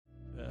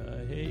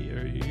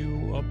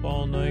You up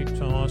all night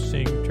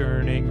tossing,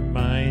 turning,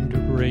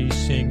 mind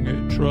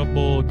racing,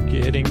 trouble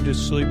getting to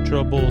sleep,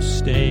 trouble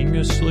staying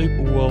asleep?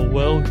 Well,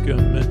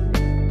 welcome.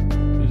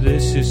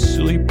 This is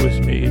Sleep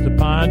With Me, the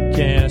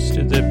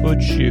podcast that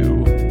puts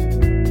you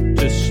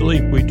to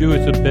sleep. We do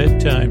it a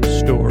bedtime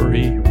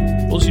story.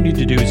 All you need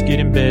to do is get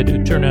in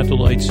bed, turn out the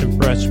lights,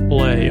 and press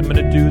play. I'm going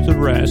to do the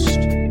rest.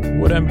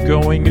 What I'm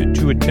going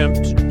to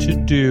attempt to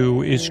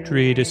do is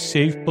create a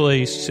safe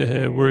place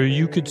where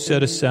you could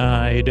set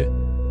aside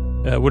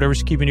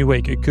whatever's keeping you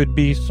awake. It could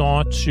be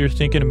thoughts you're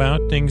thinking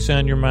about, things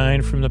on your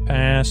mind from the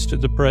past,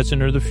 the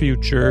present, or the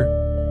future.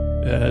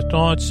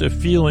 Thoughts,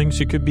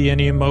 feelings. It could be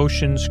any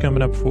emotions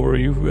coming up for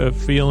you,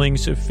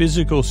 feelings,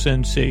 physical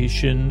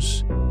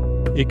sensations.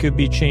 It could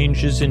be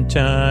changes in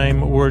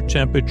time or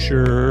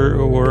temperature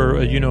or,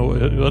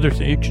 other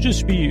things. It could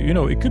just be,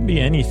 it could be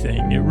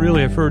anything. It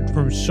really, I've heard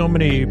from so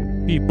many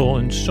people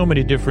and so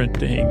many different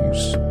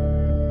things.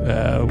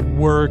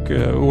 Work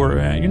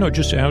or,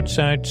 just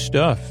outside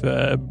stuff.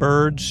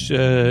 Birds.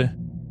 I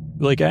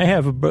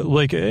have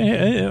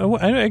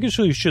I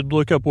actually should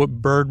look up what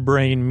bird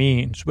brain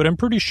means, but I'm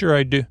pretty sure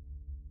I do.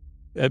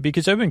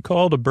 Because I've been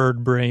called a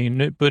bird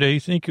brain, but I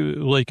think a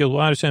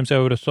lot of times I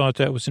would have thought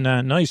that was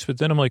not nice. But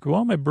then I'm like,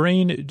 well, my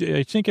brain,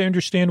 I think I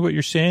understand what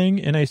you're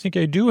saying. And I think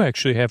I do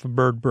actually have a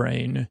bird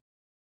brain.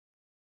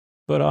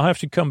 But I'll have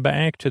to come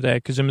back to that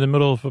because I'm in the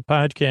middle of a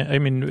podcast. I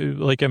mean,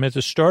 I'm at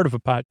the start of a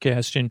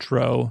podcast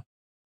intro.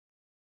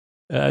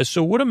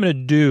 So what I'm going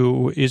to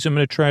do is I'm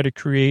going to try to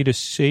create a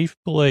safe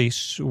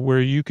place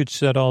where you could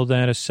set all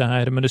that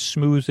aside. I'm going to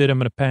smooth it. I'm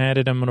going to pat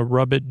it. I'm going to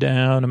rub it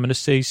down. I'm going to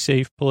say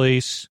safe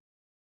place.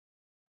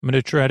 I'm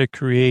going to try to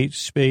create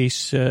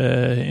space,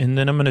 and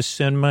then I'm going to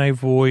send my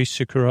voice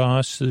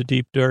across the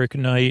deep, dark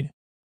night.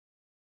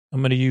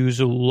 I'm going to use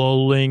a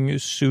lulling,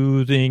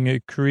 soothing,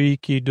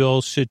 creaky,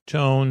 dulcet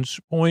tones,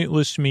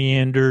 pointless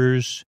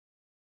meanders,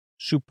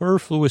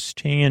 superfluous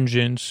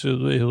tangents. So I'm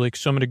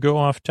going to go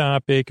off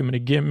topic. I'm going to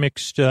get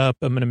mixed up.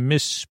 I'm going to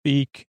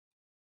misspeak.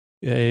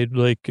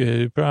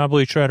 I'd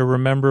probably try to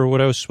remember what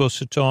I was supposed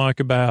to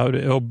talk about.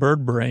 Oh,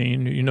 bird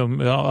brain.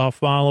 I'll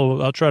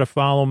try to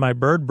follow my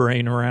bird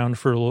brain around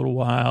for a little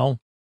while.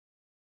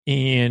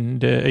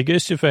 And I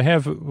guess if I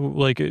have,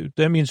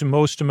 that means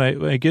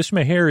I guess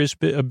my hair is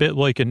a bit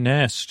like a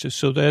nest.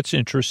 So that's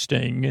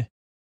interesting.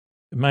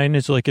 Mine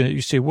is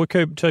you say, what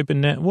type of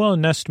nest? Well, a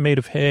nest made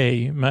of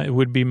hay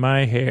would be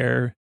my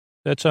hair.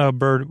 That's how a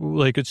bird,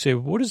 could say,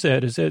 what is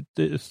that? Is that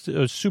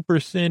a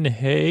super thin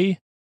hay?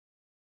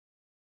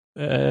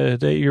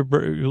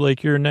 That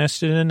you're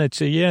nested in? I'd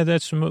say, yeah,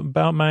 that's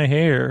about my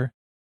hair.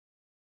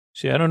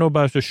 See, I don't know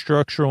about the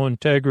structural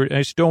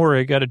integrity. Don't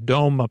worry, I got a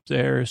dome up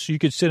there, so you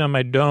could sit on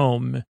my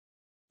dome.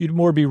 You'd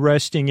more be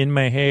resting in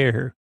my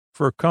hair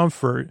for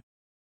comfort,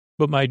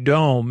 but my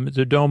dome,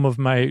 the dome of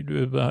my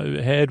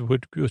head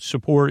would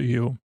support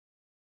you.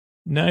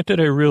 Not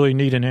that I really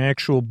need an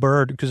actual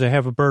bird, because I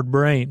have a bird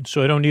brain,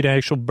 so I don't need an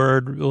actual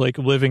bird,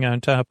 living on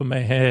top of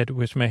my head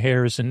with my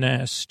hair as a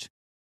nest.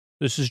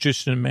 This is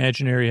just an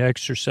imaginary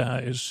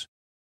exercise.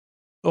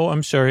 Oh,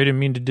 I'm sorry. I didn't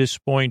mean to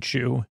disappoint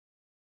you.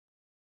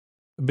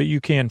 But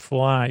you can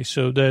fly.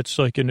 So that's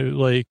when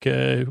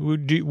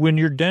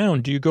you're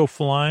down, do you go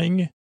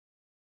flying?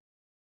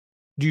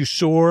 Do you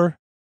soar?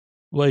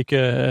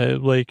 Because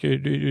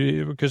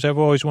I've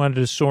always wanted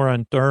to soar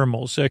on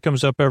thermals. That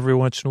comes up every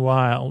once in a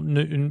while.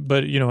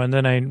 But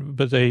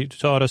they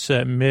taught us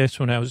that myth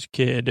when I was a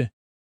kid.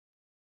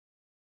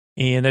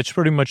 And that's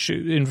pretty much,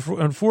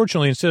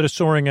 unfortunately, instead of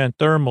soaring on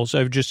thermals,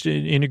 I've just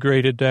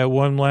integrated that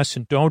one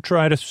lesson. Don't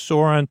try to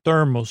soar on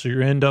thermals or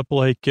you end up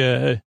like,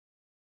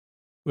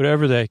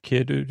 whatever that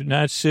kid,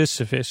 not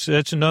Sisyphus.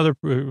 That's another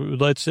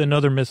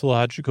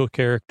mythological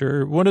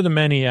character. One of the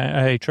many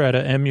I try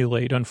to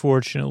emulate,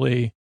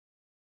 unfortunately,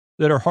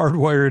 that are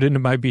hardwired into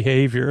my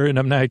behavior. And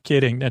I'm not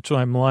kidding. That's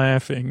why I'm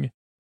laughing.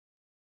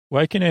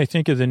 Why can't I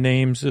think of the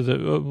names of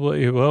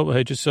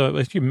I just saw,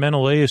 I think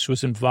Menelaus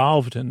was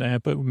involved in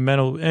that, but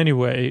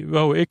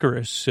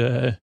Icarus.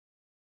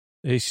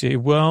 They say,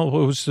 it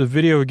was the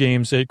video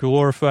games that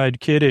glorified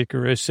Kid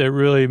Icarus that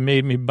really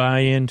made me buy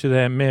into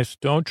that myth.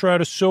 Don't try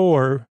to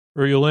soar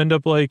or you'll end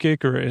up like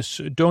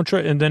Icarus. Don't try.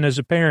 And then as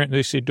a parent,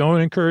 they say,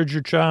 don't encourage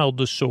your child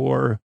to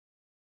soar.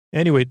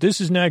 Anyway, this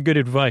is not good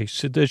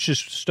advice. That's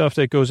just stuff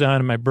that goes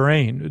on in my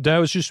brain. That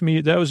was just me.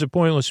 That was a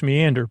pointless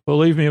meander.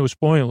 Believe me, it was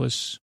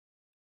pointless.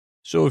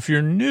 So if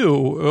you're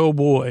new, oh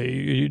boy,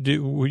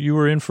 you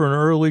were in for an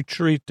early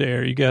treat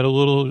there. You got a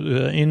little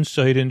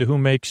insight into who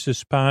makes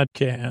this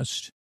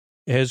podcast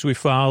as we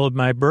followed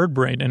my bird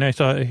brain. And I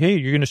thought, hey,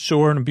 you're going to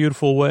soar in a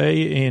beautiful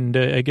way. And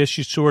I guess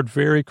you soared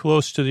very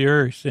close to the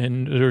earth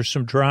and there's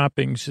some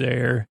droppings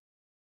there.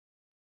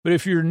 But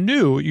if you're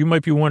new, you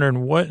might be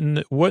wondering what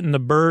in the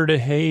bird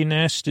hay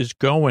nest is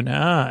going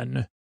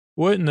on?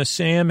 What in the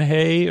Sam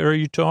hay are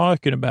you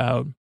talking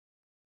about?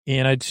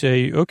 And I'd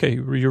say, okay,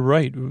 you're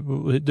right.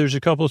 There's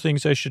a couple of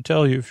things I should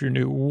tell you if you're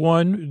new.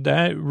 One,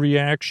 that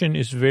reaction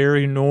is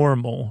very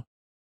normal.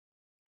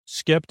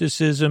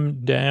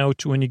 skepticism,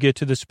 doubt when you get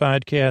to this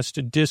podcast,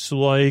 a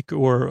dislike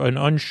or an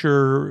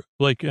unsure,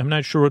 like, I'm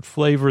not sure what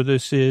flavor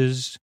this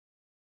is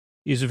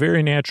a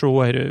very natural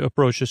way to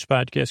approach this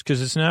podcast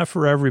because it's not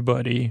for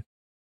everybody.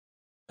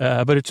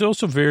 But it's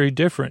also very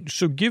different.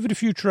 So give it a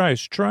few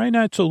tries. Try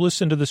not to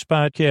listen to this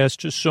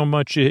podcast so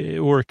much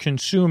or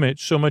consume it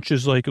so much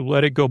as like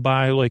let it go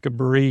by like a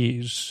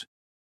breeze.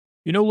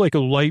 You know, like a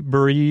light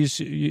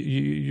breeze,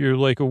 you're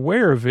like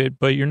aware of it,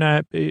 but you're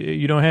not,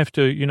 you don't have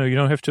to, you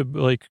don't have to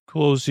like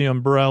close the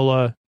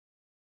umbrella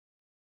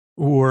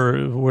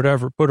or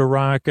whatever, put a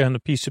rock on a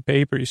piece of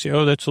paper. You say,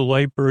 oh, that's a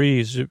light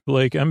breeze.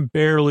 Like I'm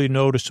barely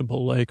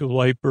noticeable, like a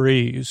light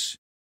breeze.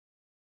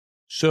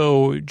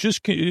 So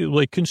just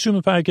like consume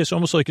the podcast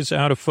almost like it's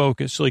out of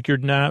focus, like you're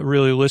not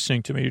really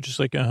listening to me. You're just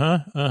like,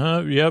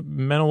 yep,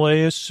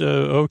 Menelaus,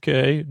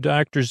 okay,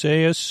 Dr.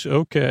 Zaius,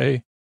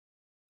 okay.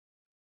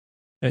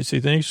 I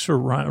say thanks for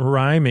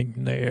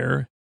rhyming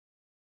there.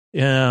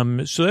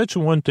 So that's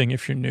one thing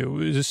if you're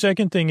new. The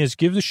second thing is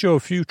give the show a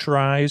few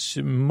tries.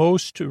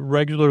 Most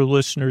regular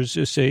listeners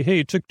say, hey,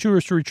 it took 2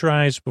 or 3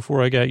 tries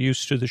before I got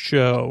used to the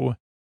show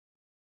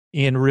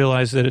and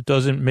realized that it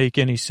doesn't make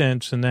any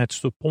sense, and that's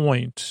the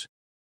point.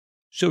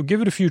 So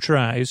give it a few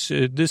tries.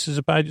 This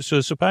is so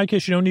it's a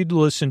podcast you don't need to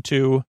listen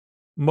to.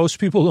 Most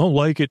people don't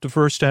like it the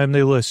first time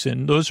they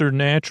listen. Those are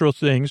natural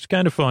things,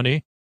 kind of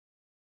funny.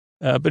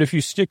 But if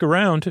you stick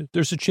around,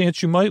 there's a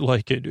chance you might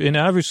like it. And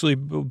obviously,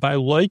 by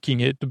liking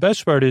it, the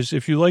best part is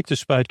if you like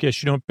this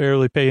podcast, you don't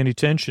barely pay any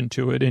attention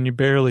to it and you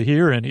barely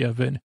hear any of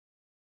it.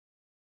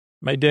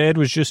 My dad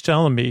was just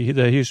telling me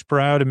that he's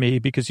proud of me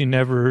because he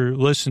never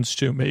listens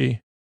to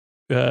me.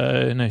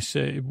 And I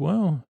say,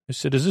 I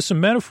said, is this a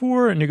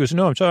metaphor? And he goes,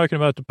 no, I'm talking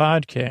about the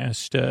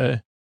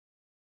podcast.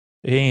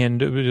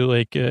 And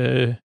like,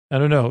 I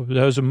don't know,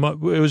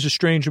 it was a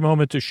strange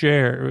moment to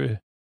share.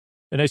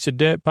 And I said,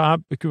 Dad,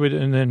 Pop,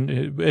 and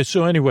then,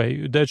 so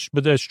anyway, that's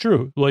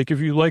true. Like, if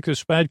you like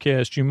this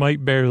podcast, you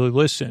might barely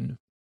listen.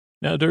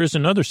 Now, there is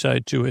another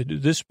side to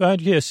it. This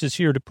podcast is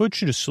here to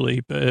put you to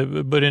sleep,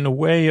 but in a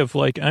way of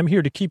like, I'm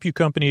here to keep you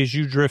company as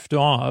you drift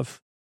off.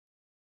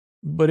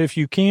 But if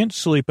you can't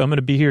sleep, I'm going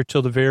to be here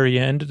till the very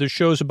end. The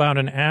show's about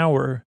an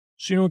hour,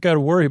 so you don't got to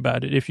worry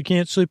about it. If you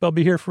can't sleep, I'll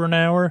be here for an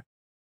hour.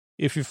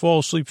 If you fall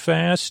asleep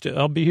fast,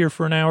 I'll be here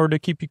for an hour to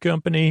keep you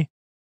company.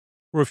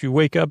 Or if you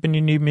wake up and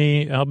you need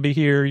me, I'll be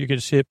here. You can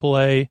just hit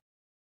play.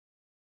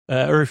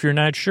 Or if you're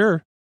not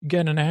sure, you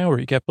got an hour.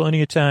 You got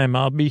plenty of time.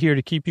 I'll be here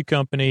to keep you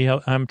company.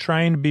 I'm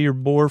trying to be your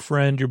boar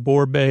friend, your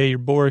boar bae, your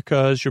boar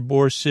cuz, your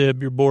boar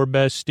sib, your boar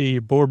bestie,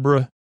 your boar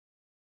bruh.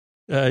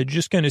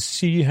 Just kind of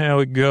see how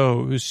it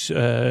goes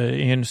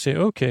and say,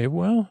 okay,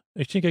 well,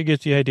 I think I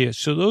get the idea.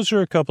 So those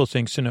are a couple of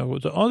things to know.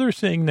 The other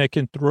thing that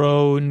can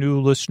throw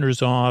new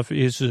listeners off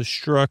is the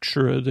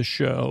structure of the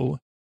show.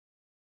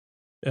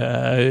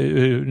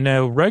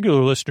 Now,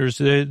 regular listeners,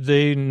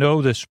 they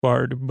know this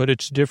part, but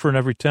it's different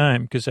every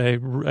time because I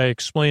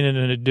explain it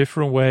in a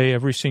different way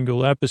every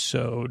single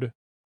episode.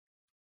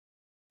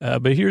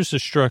 But here's the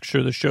structure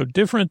of the show.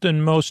 Different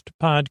than most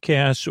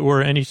podcasts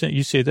or anything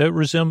you say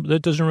that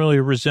doesn't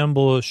really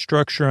resemble a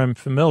structure I'm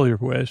familiar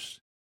with.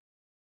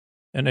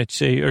 And I'd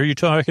say, are you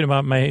talking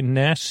about my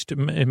nest?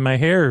 My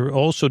hair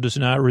also does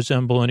not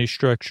resemble any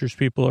structures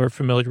people are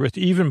familiar with.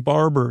 Even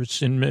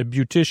barbers and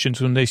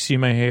beauticians, when they see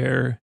my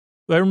hair.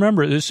 I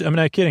remember this. I'm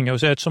not kidding. I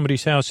was at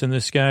somebody's house and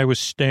this guy was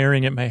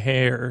staring at my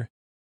hair.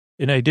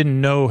 And I didn't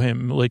know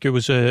him. Like it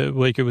was a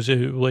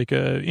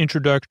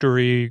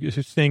introductory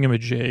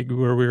thingamajig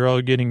where we were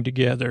all getting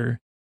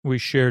together. We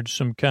shared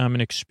some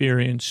common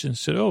experience and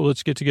said, "Oh,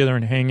 let's get together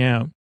and hang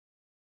out."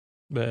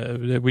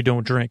 That we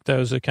don't drink. That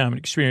was a common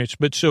experience.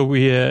 But so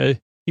he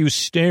was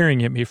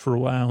staring at me for a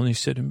while, and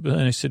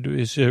I said,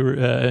 "Is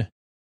there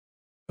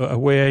a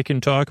way I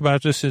can talk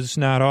about this? It's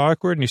not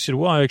awkward." And he said,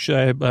 "Well, actually,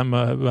 I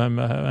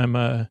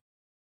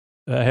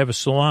have a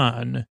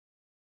salon."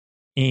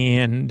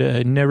 And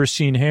never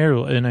seen hair.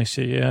 And I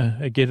say, yeah,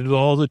 I get it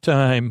all the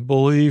time.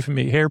 Believe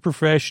me, hair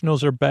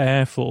professionals are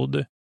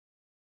baffled.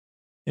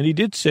 And he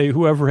did say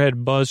whoever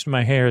had buzzed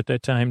my hair at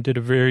that time did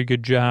a very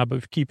good job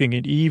of keeping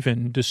it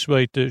even,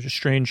 despite the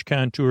strange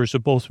contours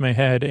of both my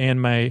head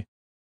and my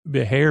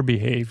hair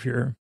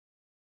behavior.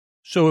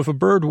 So if a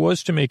bird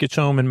was to make its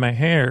home in my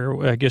hair,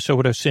 I guess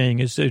what I was saying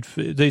is that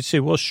they'd say,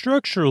 well,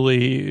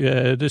 structurally,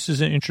 this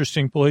is an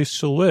interesting place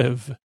to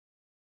live.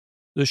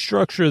 The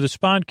structure of this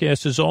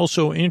podcast is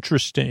also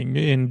interesting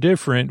and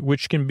different,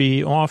 which can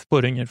be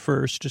off-putting at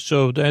first.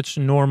 So that's a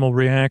normal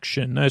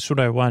reaction. That's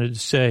what I wanted to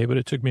say, but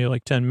it took me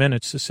like 10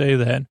 minutes to say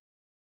that.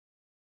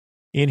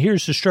 And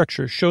here's the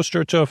structure. Show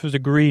starts off with a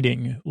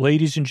greeting.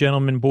 Ladies and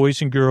gentlemen,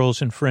 boys and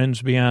girls, and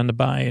friends beyond the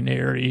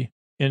binary.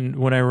 And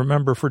when I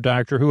remember for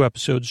Doctor Who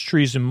episodes,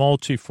 trees and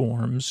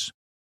multiforms.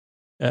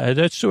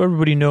 That's so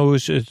everybody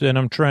knows that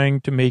I'm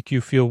trying to make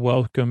you feel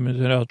welcome,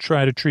 that I'll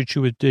try to treat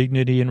you with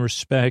dignity and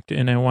respect,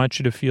 and I want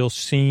you to feel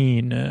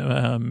seen,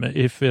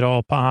 if at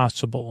all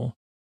possible.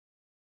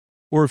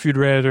 Or if you'd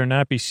rather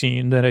not be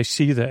seen, that I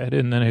see that,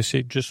 and then I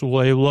say, just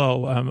lay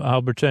low.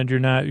 I'll pretend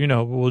you're not,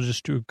 we'll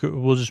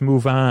just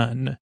move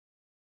on.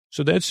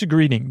 So that's the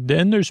greeting.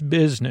 Then there's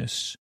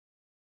business.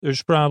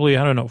 There's probably,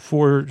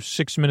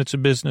 4-6 minutes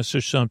of business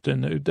or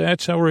something.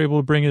 That's how we're able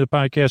to bring you the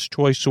podcast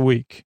twice a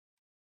week.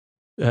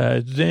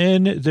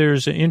 Then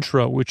there's an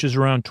intro, which is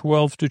around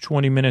 12 to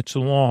 20 minutes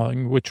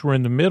long, which we're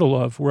in the middle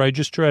of, where I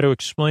just try to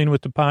explain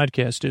what the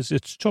podcast is.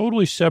 It's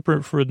totally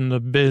separate from the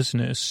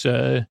business,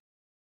 but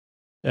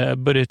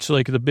it's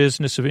like the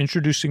business of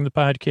introducing the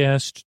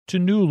podcast to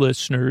new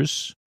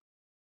listeners.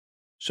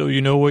 So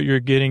you know what you're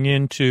getting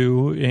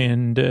into,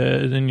 and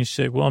then you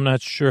say, well, I'm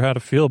not sure how to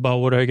feel about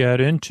what I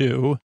got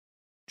into.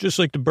 Just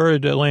like the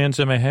bird that lands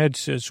on my head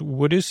says,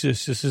 what is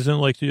this? This isn't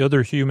like the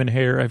other human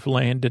hair I've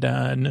landed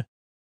on.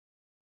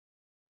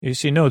 You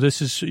see, no,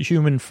 this is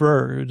human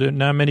fur.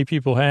 Not many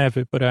people have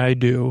it, but I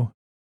do.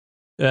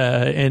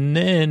 And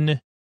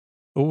then,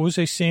 what was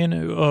I saying?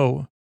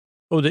 Oh,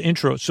 the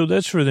intro. So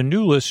that's for the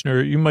new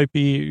listener.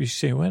 You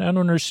say, well, I don't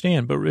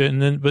understand.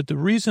 But the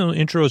reason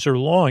intros are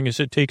long is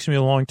it takes me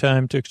a long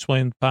time to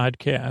explain the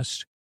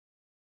podcast.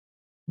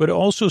 But it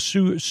also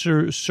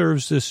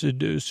serves this,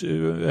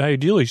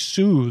 ideally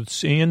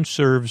soothes and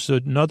serves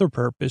another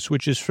purpose,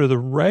 which is for the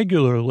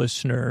regular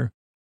listener.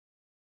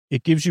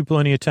 It gives you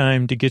plenty of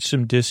time to get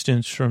some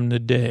distance from the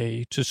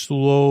day, to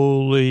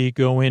slowly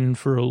go in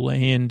for a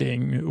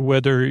landing,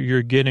 whether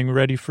you're getting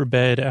ready for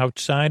bed,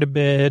 outside of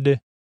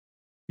bed,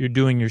 you're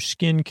doing your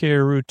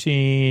skincare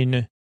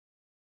routine,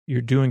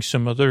 you're doing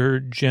some other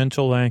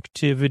gentle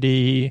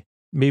activity,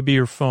 maybe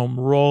you're foam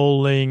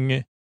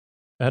rolling,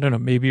 I don't know,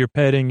 maybe you're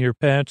petting your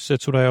pets.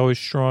 That's what I always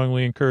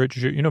strongly encourage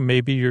you.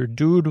 Maybe you're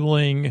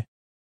doodling,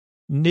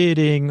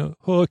 knitting,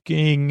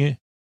 hooking.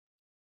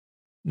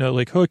 No,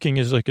 like hooking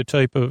is like a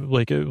type of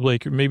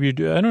maybe maybe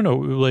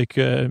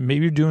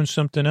you're doing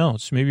something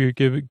else. Maybe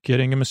you're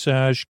getting a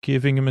massage,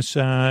 giving a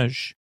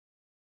massage.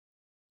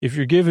 If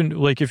you're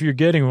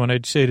getting one,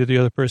 I'd say to the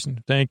other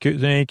person, thank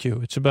you.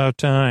 It's about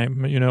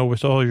time,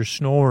 with all your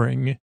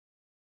snoring.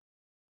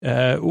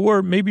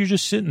 Or maybe you're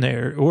just sitting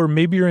there, or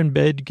maybe you're in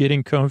bed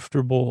getting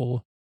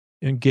comfortable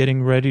and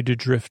getting ready to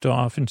drift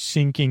off and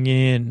sinking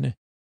in.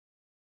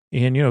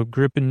 And,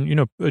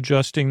 gripping,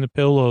 adjusting the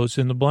pillows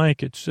and the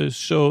blankets.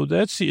 So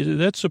that's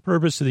the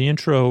purpose of the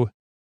intro,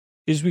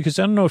 is because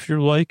I don't know if you're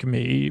like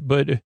me,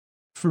 but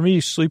for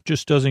me, sleep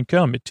just doesn't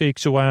come. It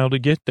takes a while to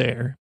get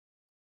there.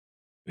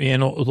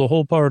 And the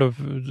whole part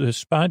of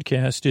this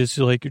podcast is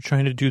like you're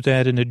trying to do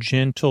that in a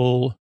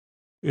gentle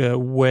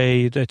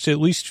way that at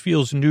least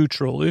feels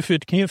neutral. If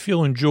it can't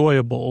feel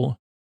enjoyable,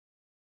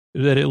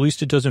 that at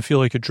least it doesn't feel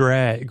like a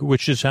drag,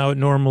 which is how it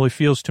normally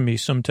feels to me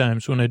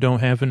sometimes when I don't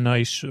have a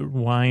nice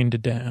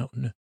wind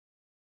down.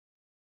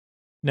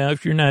 Now,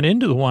 if you're not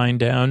into the wind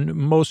down,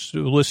 most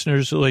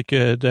listeners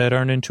that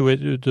aren't into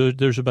it,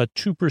 there's about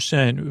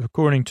 2%,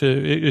 according to,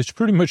 it's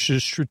pretty much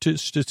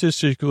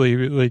statistically,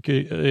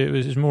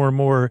 it's more and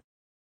more,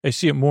 I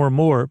see it more and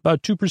more.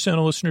 About 2% of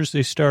listeners,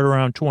 they start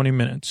around 20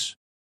 minutes.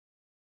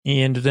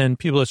 And then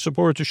people that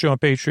support the show on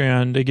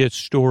Patreon, they get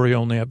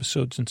story-only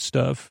episodes and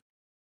stuff.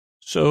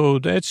 So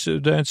that's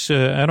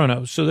I don't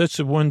know. So that's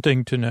one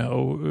thing to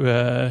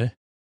know.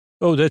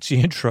 That's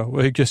the intro.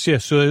 I guess, yeah,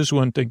 so that is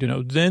one thing to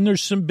know. Then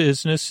there's some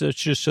business. That's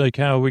just like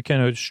how we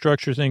kind of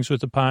structure things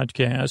with the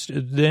podcast.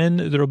 Then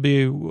there'll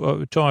be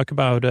talk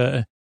about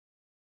an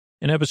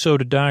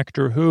episode of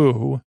Doctor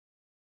Who.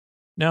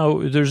 Now,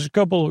 there's a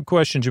couple of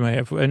questions you might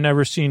have. I've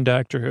never seen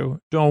Doctor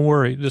Who. Don't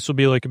worry. This will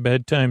be like a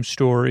bedtime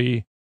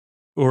story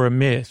or a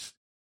myth.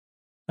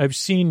 I've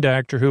seen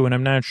Doctor Who, and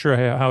I'm not sure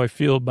how I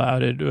feel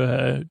about it.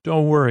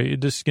 Don't worry.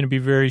 This is going to be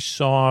very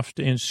soft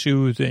and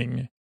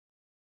soothing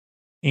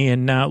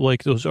and not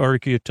like those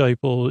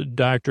archetypal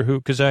Doctor Who,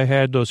 because I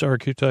had those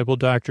archetypal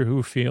Doctor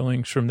Who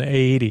feelings from the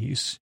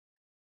 80s.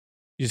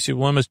 You see,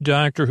 well, I'm a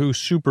Doctor Who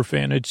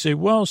superfan. I'd say,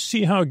 well,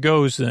 see how it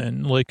goes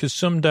then. Like, because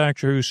some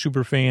Doctor Who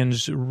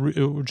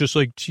superfans, just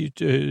like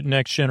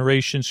Next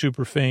Generation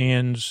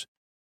superfans,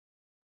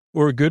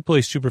 or Good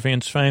Place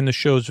superfans, find the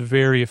shows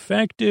very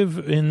effective,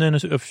 and then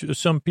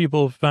some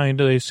people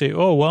they say,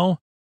 oh,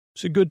 well,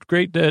 it's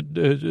great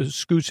that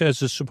Scoots has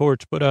the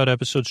support to put out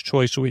episodes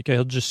twice a week.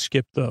 I'll just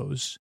skip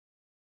those.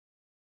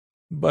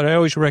 But I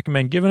always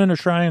recommend giving it a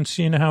try and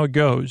seeing how it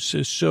goes.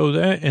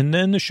 And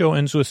then the show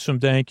ends with some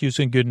thank yous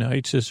and good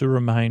nights as a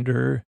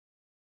reminder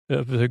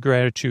of the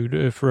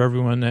gratitude for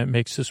everyone that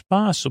makes this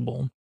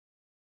possible.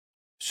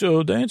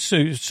 So that's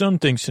some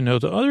things to know.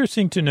 The other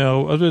thing to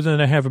know, other than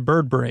I have a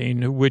bird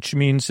brain, which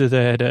means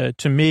that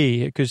to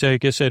me, because I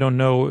guess I don't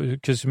know,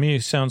 because to me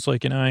it sounds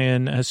like an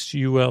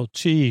INSULT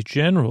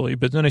generally,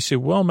 but then I say,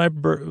 well, my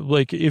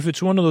if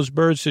it's one of those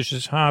birds that's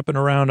just hopping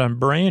around on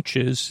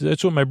branches,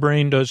 that's what my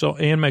brain does,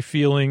 and my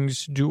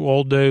feelings do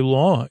all day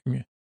long.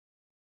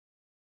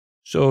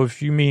 So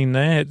if you mean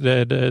that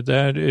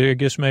I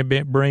guess my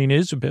brain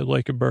is a bit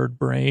like a bird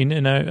brain,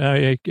 and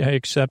I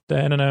accept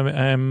that, and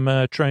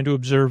I'm trying to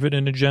observe it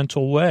in a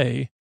gentle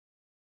way.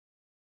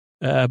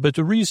 But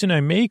the reason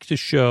I make the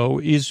show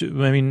is,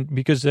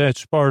 because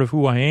that's part of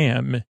who I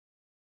am.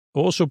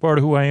 Also part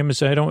of who I am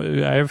is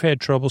I've had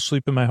trouble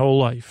sleeping my whole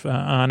life,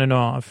 on and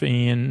off,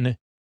 and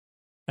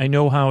I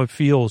know how it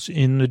feels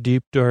in the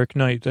deep, dark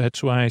night.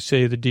 That's why I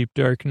say the deep,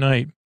 dark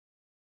night.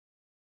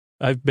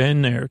 I've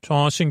been there,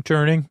 tossing,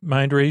 turning,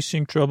 mind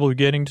racing, trouble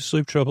getting to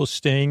sleep, trouble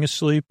staying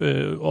asleep,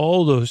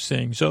 all those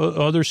things,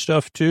 other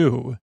stuff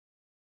too.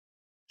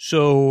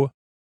 So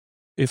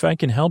if I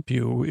can help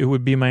you, it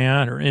would be my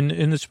honor.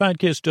 And this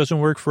podcast doesn't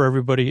work for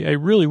everybody. I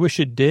really wish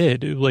it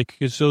did. Like,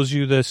 because those of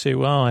you that say,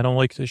 well, I don't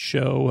like this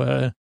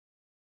show.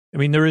 I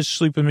mean, there is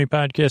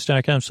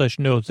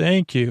sleepwithmepodcast.com/no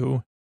thank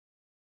you.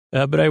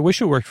 But I wish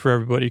it worked for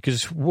everybody,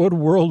 because what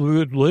world we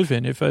would live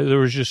in if there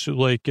was just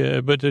like,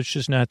 but that's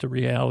just not the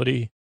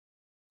reality.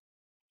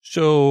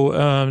 So,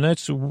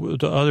 that's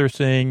the other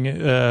thing.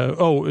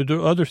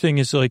 The other thing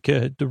is like,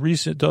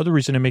 the other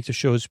reason I make the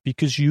show is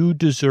because you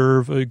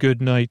deserve a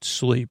good night's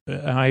sleep.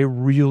 I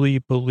really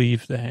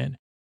believe that.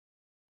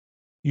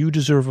 You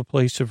deserve a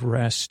place of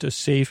rest, a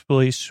safe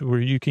place where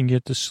you can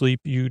get the sleep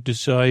you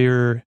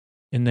desire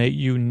and that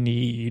you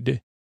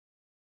need.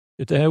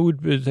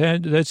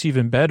 That's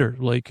even better.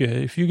 Like,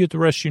 if you get the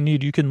rest you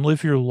need, you can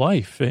live your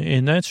life.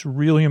 And that's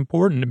really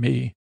important to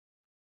me.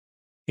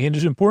 And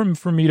it's important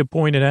for me to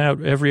point it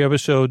out every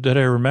episode that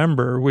I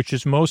remember, which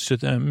is most of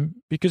them,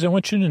 because I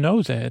want you to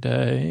know that,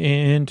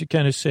 and to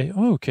kind of say,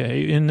 oh,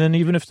 okay. And then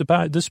even if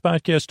this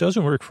podcast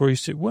doesn't work for you,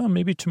 say, well,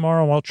 maybe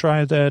tomorrow I'll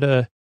try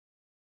that,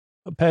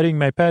 petting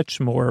my pets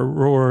more,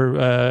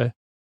 or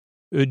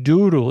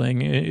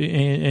doodling,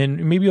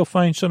 and maybe you'll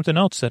find something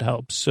else that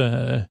helps.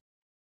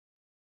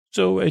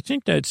 So I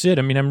think that's it.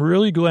 I mean, I'm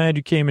really glad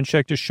you came and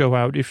checked the show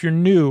out. If you're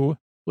new,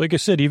 like I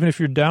said, even if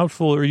you're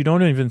doubtful or you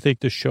don't even think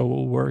the show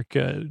will work,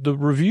 the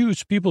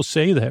reviews, people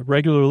say that,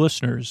 regular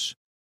listeners.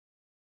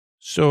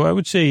 So I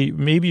would say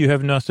maybe you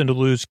have nothing to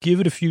lose. Give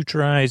it a few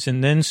tries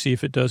and then see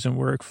if it doesn't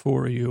work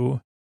for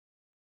you.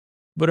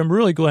 But I'm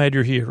really glad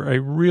you're here. I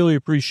really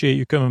appreciate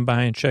you coming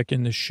by and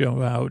checking this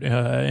show out.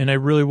 And I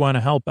really want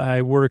to help.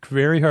 I work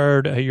very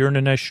hard. I earn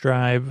a nice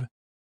drive.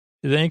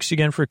 Thanks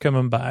again for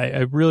coming by. I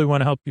really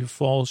want to help you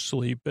fall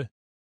asleep.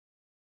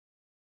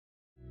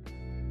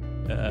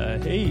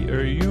 Hey,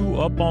 are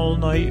you up all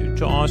night,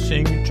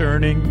 tossing,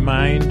 turning,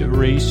 mind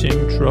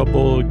racing,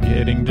 trouble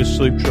getting to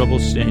sleep, trouble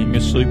staying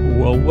asleep?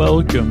 Well,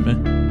 welcome.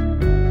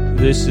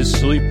 This is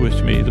Sleep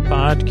With Me, the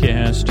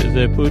podcast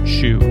that puts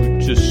you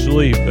to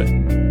sleep.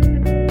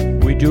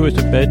 We do it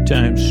a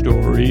bedtime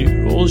story.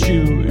 All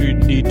you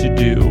need to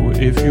do,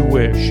 if you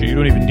wish, you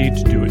don't even need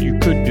to do it, you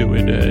could do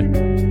it,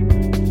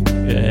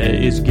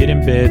 is get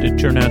in bed and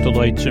turn out the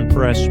lights and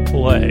press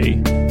play.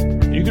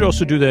 You could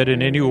also do that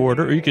in any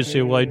order, or you could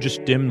say, well, I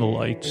just dim the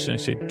lights. And I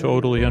say,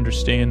 totally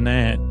understand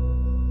that.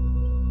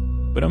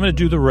 But I'm going to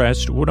do the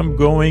rest. What I'm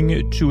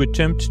going to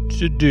attempt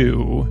to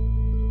do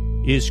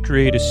is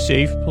create a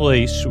safe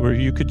place where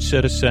you could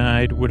set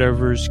aside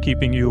whatever's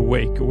keeping you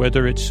awake,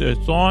 whether it's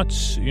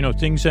thoughts,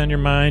 things on your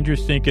mind you're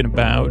thinking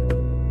about,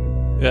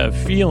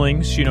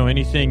 feelings,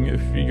 anything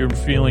you're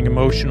feeling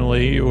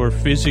emotionally or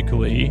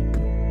physically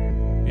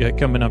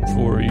coming up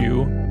for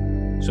you.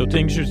 So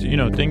things are,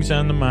 things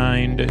on the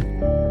mind,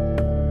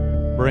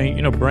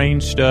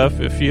 brain stuff,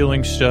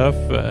 feeling stuff,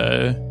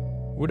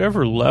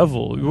 whatever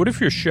level. What if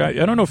you're I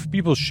don't know if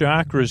people's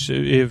chakras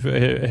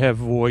have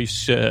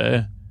voice,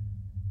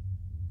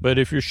 but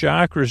if your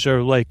chakras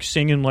are like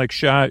singing like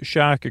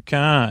Shaka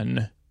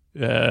Khan,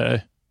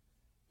 I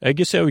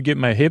guess that would get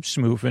my hips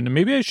moving.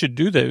 Maybe I should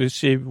do that.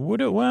 Say,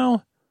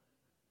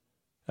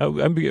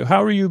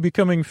 how are you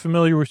becoming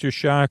familiar with your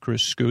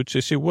chakras, Scoots? I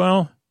say,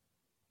 well,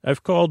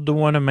 I've called the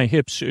one on my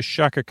hips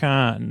Shaka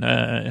Khan,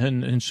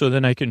 and so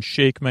then I can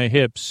shake my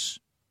hips.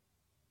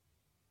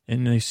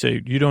 And they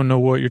say, you don't know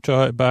what you're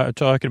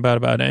talking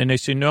about. And they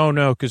say,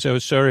 no, because I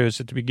was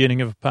at the beginning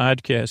of a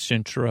podcast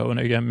intro, and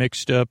I got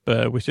mixed up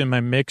within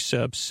my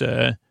mix-ups.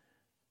 So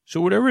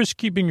whatever is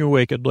keeping you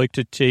awake, I'd like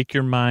to take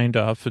your mind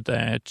off of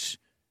that,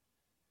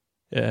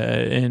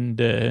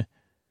 and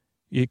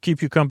you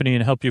keep you company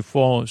and help you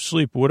fall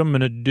asleep. What I'm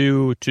going to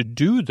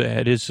do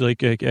that is,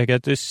 like, I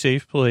got this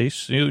safe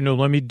place.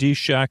 Let me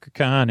de-Shaka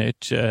Khan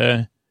it.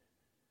 And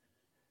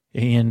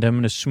I'm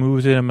going to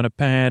smooth it. I'm going to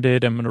pat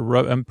it. I'm going to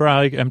rub.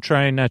 I'm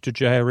trying not to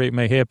gyrate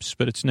my hips,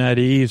 but it's not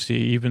easy,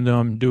 even though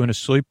I'm doing a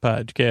sleep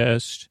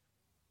podcast.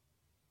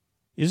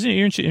 Isn't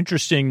it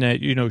interesting that,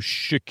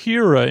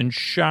 Shakira and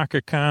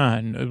Shaka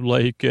Khan,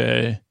 like,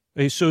 I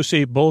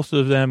associate both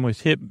of them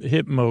with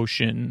hip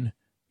motion,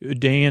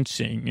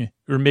 dancing,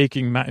 or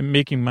making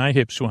my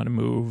hips want to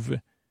move,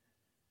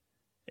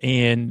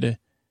 and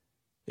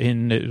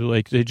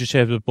like they just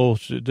have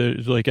both.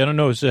 Like, I don't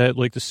know, is that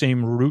like the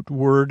same root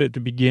word at the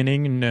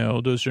beginning? No,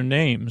 those are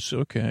names.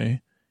 Okay.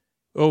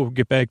 Oh,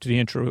 get back to the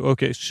intro.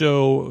 Okay,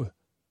 so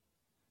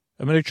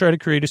I'm going to try to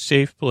create a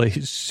safe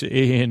place,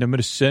 and I'm going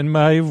to send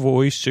my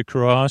voice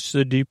across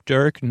the deep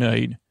dark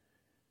night.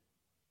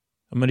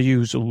 I'm going to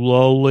use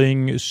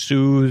lulling,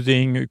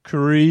 soothing,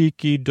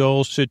 creaky,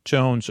 dulcet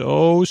tones.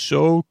 Oh,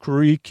 so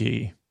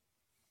creaky.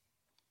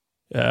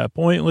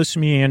 Pointless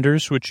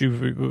meanders, which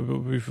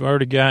we've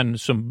already gotten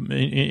some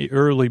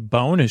early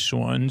bonus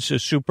ones.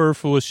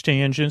 Superfluous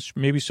tangents.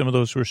 Maybe some of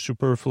those were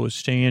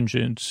superfluous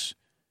tangents.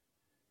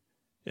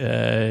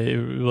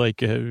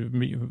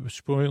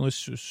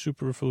 pointless,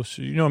 superfluous.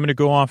 I'm going to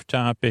go off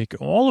topic.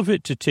 All of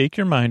it to take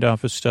your mind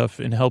off of stuff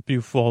and help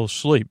you fall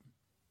asleep.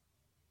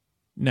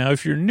 Now,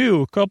 if you're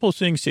new, a couple of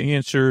things to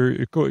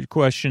answer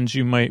questions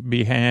you might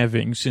be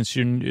having since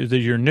you're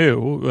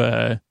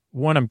new.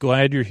 One, I'm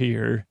glad you're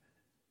here.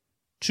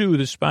 Two,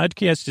 this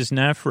podcast is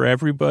not for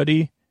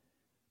everybody,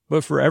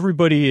 but for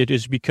everybody it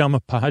has become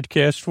a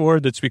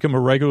podcast that's become a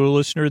regular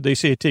listener. They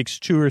say it takes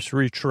 2 or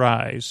 3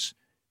 tries.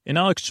 And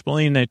I'll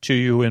explain that to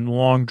you in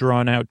long,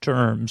 drawn-out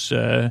terms.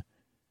 But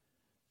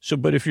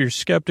if you're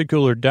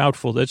skeptical or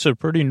doubtful, that's a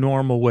pretty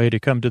normal way to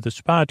come to this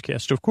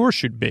podcast. Of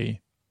course you'd be.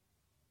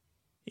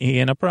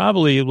 And I'll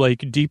probably,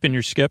 deepen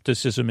your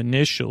skepticism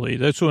initially.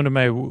 That's one of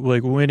my,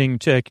 winning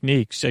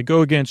techniques. I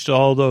go against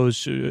all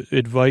those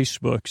advice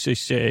books, they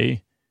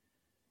say.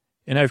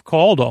 And I've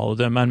called all of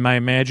them on my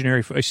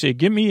imaginary. I say,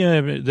 give me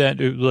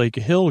that,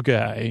 Hill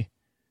guy.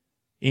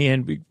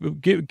 And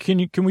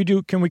can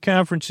we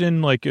conference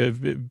in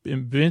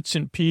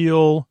Vincent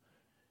Peale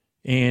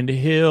and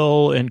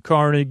Hill and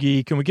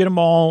Carnegie? Can we get them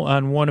all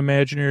on one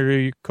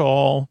imaginary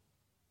call?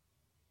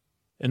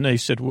 And they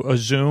said, a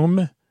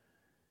Zoom?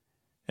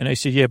 And I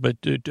said, yeah, but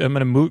I'm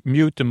going to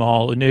mute them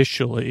all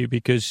initially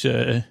because,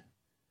 and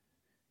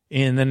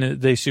then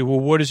they say, well,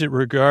 what is it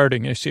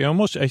regarding? I say,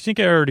 I think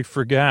I already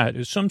forgot.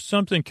 It's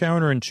something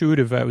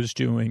counterintuitive I was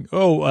doing.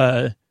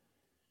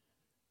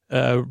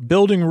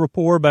 Building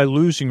Rapport by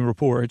Losing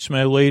Rapport. It's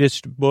my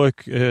latest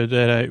book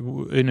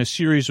in a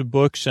series of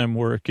books I'm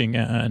working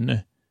on.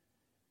 And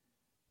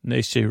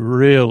they say,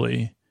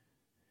 really?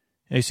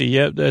 And I say,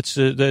 yeah,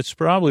 that's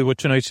probably what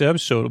tonight's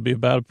episode will be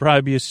about. It'll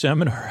probably be a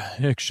seminar.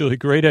 Actually,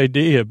 great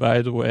idea,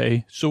 by the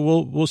way. So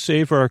we'll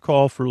save our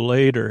call for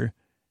later.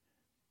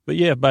 But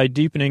yeah, by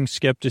deepening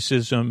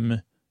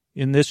skepticism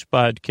in this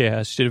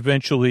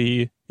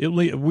podcast,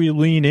 we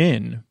lean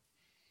in.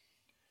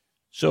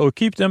 So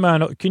keep them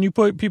on. Can you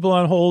put people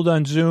on hold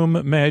on Zoom,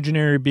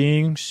 imaginary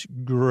beings?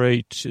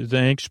 Great.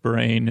 Thanks,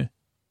 Brain.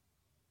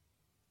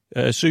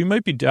 So you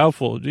might be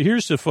doubtful.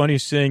 Here's the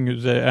funniest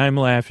thing that I'm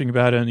laughing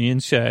about on the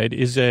inside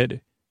is that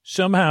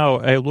somehow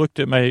I looked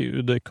at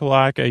the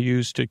clock I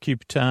use to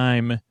keep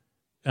time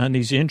on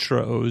these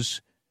intros,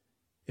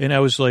 and I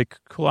was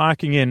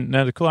clocking in.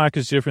 Now the clock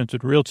is different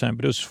than real time,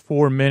 but it was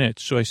 4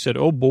 minutes. So I said,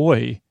 oh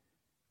boy.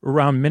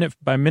 By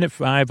minute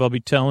 5, I'll be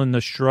telling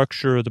the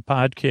structure of the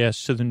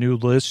podcast to the new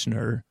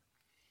listener.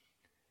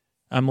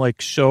 I'm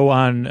so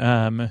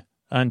on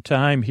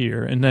time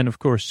here. And then, of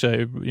course,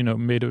 I,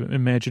 made an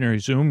imaginary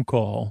Zoom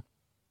call.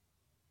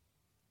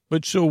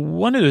 But so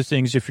one of the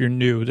things, if you're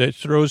new, that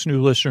throws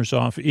new listeners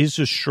off is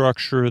the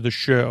structure of the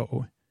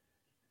show.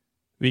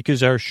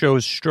 Because our show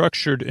is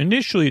structured.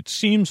 Initially, it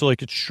seems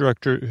like it's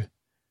structured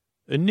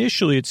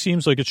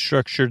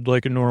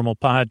like a normal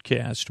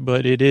podcast,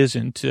 but it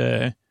isn't.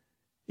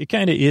 It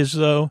kind of is,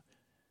 though.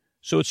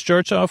 So it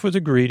starts off with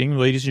a greeting,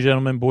 ladies and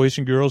gentlemen, boys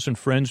and girls, and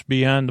friends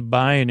beyond the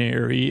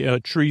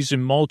binary, trees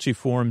and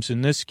multiforms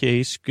in this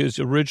case, because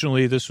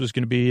originally this was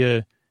going to be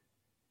a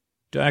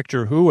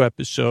Doctor Who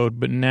episode,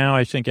 but now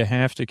I think I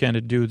have to kind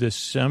of do this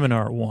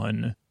seminar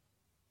one.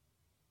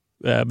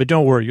 But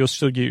don't worry, you'll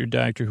still get your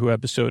Doctor Who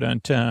episode on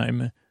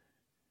time.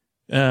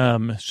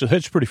 So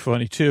that's pretty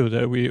funny, too,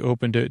 that we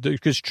opened it,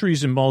 because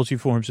trees and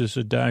multiforms is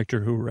a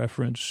Doctor Who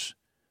reference.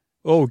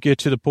 Oh, get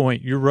to the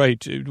point. You're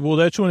right. Well,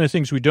 that's one of the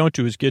things we don't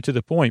do is get to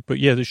the point. But,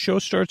 yeah, the show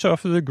starts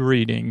off with a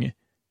greeting.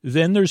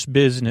 Then there's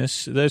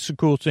business. That's the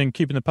cool thing,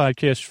 keeping the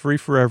podcast free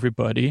for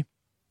everybody.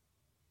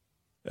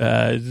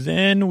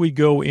 Then we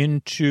go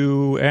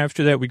into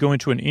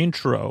an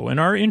intro. And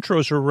our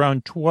intros are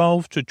around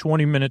 12 to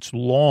 20 minutes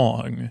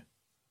long,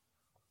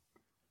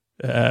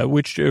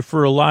 which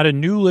for a lot of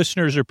new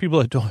listeners or people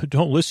that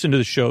don't listen to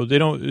the show,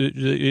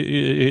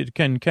 it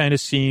can kind of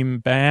seem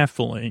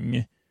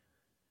baffling.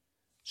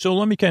 So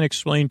let me kind of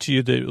explain to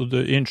you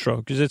the intro,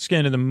 because it's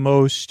kind of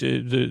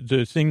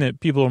the thing that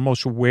people are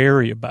most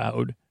wary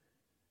about,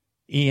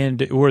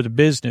 or the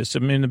business. I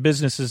mean, the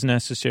business is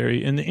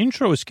necessary, and the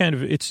intro is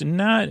it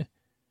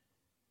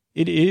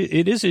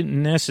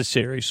isn't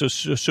necessary. So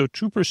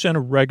 2%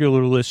 of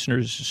regular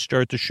listeners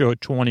start the show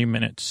at 20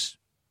 minutes,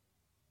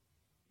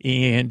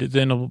 and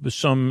then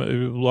some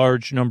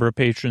large number of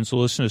patrons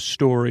listen to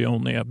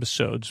story-only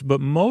episodes. But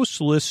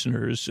most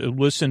listeners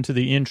listen to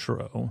the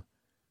intro.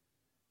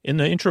 And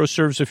the intro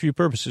serves a few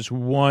purposes.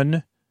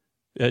 One,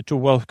 to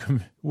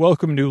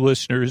welcome new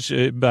listeners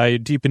by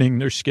deepening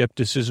their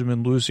skepticism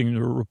and losing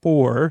their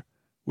rapport,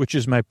 which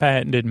is my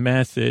patented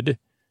method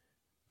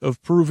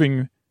of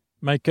proving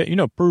my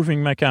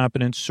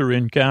competence or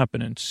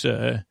incompetence.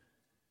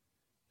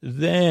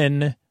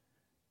 Then,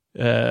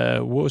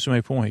 what was my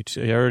point?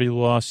 I already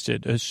lost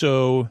it.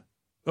 So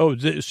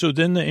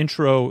the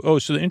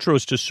intro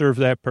is to serve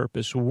that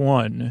purpose.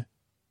 One.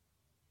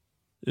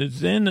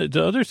 Then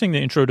the other thing the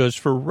intro does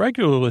for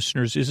regular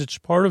listeners is it's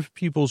part of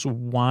people's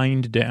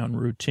wind down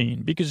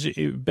routine, because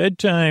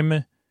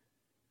bedtime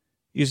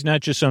is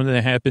not just something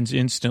that happens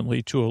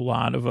instantly to a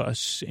lot of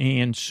us.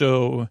 And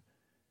so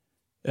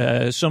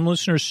Some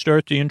listeners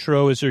start the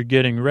intro as they're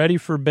getting ready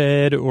for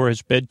bed or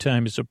as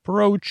bedtime is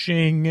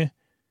approaching.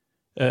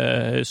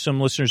 Some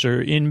listeners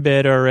are in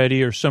bed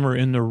already, or some are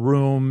in the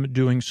room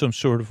doing some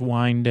sort of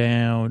wind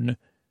down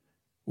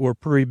or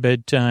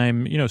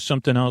pre-bedtime,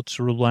 something else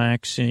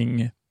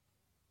relaxing.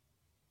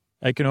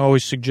 I can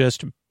always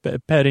suggest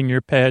petting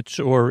your pets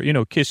or,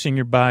 kissing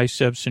your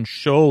biceps and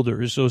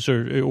shoulders.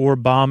 Or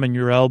bombing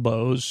your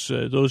elbows.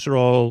 Those are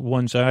all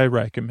ones I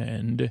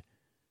recommend.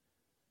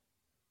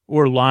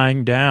 Or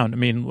lying down. I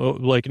mean,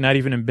 like not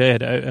even in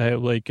bed. I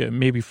like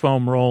maybe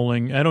foam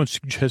rolling. I don't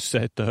suggest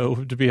that though.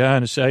 To be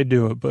honest, I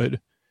do it, but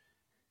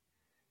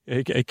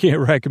I can't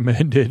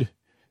recommend it.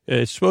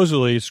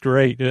 Supposedly it's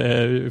great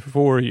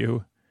for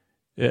you.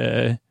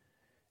 But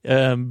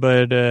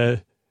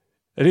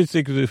I didn't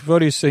think the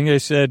funniest thing they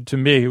said to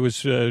me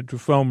was to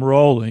foam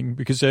rolling,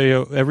 because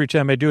every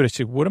time I do it, I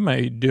say, what am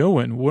I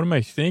doing? What am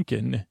I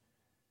thinking?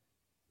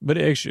 But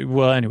actually,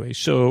 well, anyway,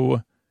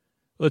 so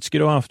let's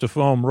get off the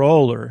foam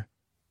roller.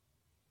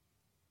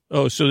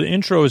 Oh, so the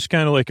intro is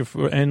kind of like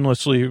a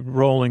endlessly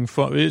rolling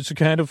foam. It's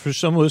kind of, for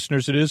some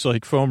listeners, it is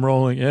like foam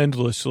rolling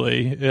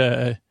endlessly.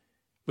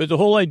 But the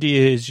whole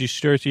idea is you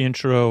start the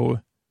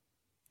intro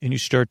and you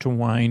start to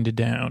wind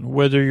down,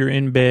 whether you're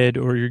in bed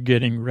or you're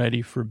getting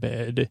ready for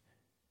bed.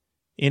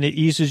 And it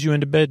eases you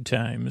into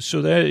bedtime.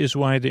 So that is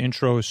why the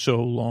intro is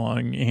so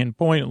long and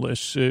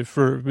pointless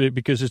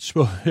because it's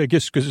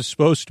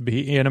supposed to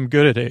be, and I'm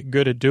good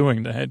at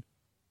doing that.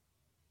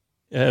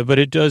 But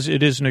it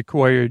is an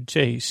acquired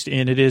taste,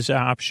 and it is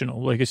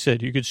optional. Like I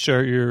said, you could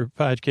start your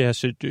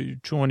podcast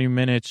at 20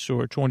 minutes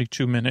or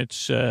 22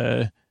 minutes.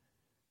 It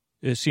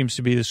seems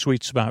to be the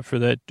sweet spot for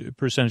that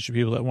percentage of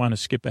people that want to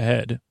skip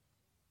ahead.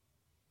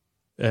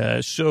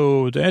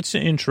 So that's the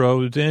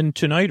intro. Then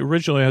tonight,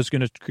 originally, I was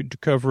going to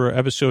cover an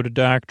episode of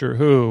Doctor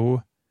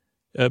Who,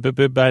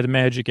 but by the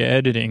magic of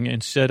editing,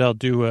 instead I'll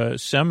do a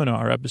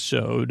seminar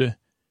episode,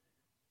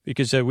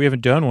 because we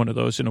haven't done one of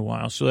those in a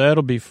while, so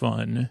that'll be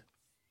fun.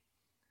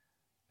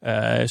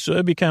 So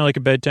that'd be kind of like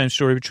a bedtime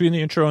story. Between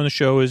the intro and the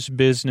show is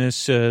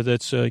business.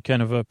 That's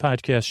kind of a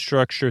podcast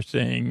structure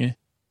thing.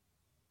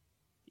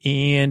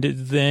 And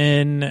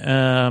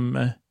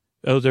then...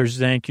 there's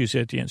thank yous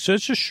at the end. So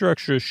it's a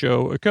structure of the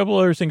show. A couple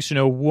other things to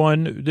know.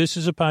 One, this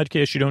is a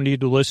podcast you don't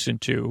need to listen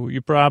to.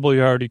 You probably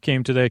already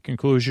came to that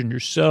conclusion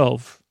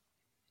yourself,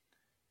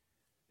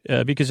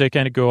 because I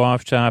kind of go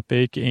off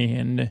topic,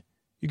 and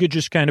you could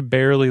just kind of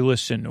barely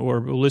listen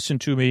or listen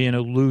to me in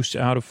a loose,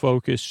 out of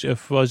focus, a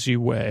fuzzy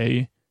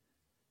way.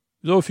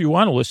 Though if you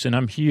want to listen,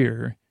 I'm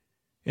here.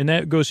 And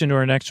that goes into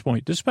our next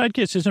point. This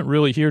podcast isn't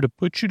really here to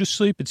put you to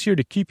sleep. It's here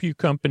to keep you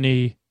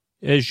company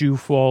as you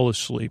fall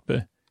asleep.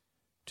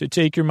 To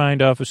take your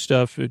mind off of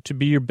stuff, to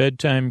be your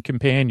bedtime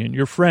companion,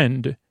 your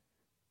friend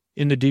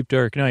in the deep,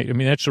 dark night. I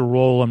mean, that's a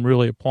role I'm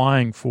really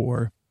applying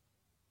for.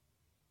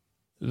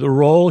 The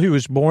role he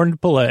was born to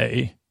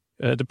play,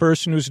 the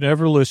person who's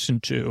never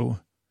listened to.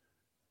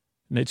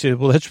 And they'd say,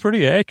 well, that's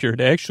pretty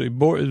accurate, actually.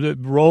 The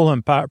role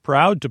I'm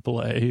proud to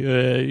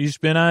play. He's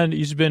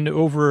been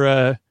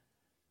over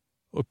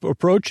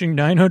approaching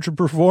 900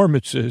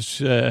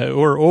 performances,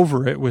 or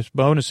over it with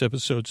bonus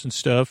episodes and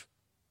stuff.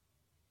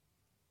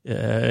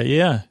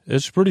 Yeah,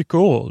 it's pretty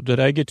cool that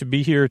I get to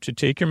be here to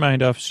take your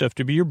mind off stuff,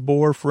 to be your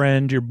bore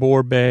friend, your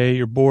bore bae,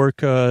 your bore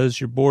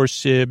cuz, your bore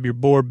sib, your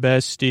bore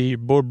bestie, your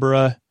bore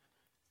bruh.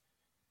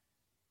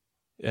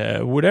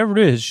 Whatever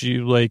it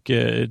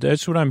is,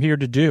 that's what I'm here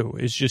to do,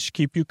 is just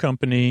keep you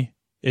company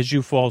as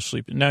you fall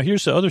asleep. Now,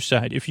 here's the other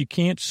side. If you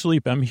can't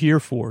sleep, I'm here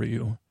for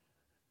you.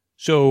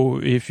 So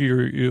if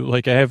you're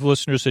like, I have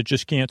listeners that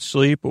just can't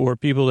sleep, or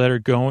people that are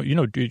going,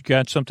 you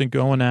got something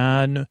going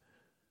on,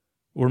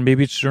 or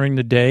maybe it's during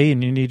the day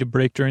and you need a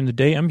break during the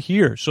day, I'm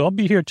here. So I'll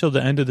be here till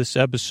the end of this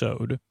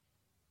episode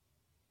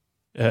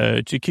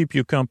to keep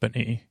you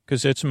company,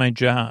 because that's my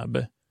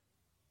job.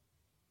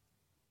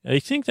 I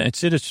think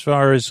that's it as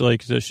far as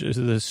like this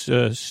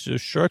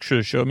structure of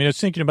the show. I mean, I was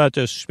thinking about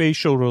the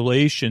spatial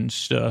relations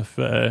stuff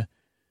I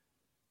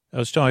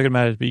was talking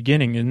about at the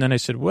beginning, and then I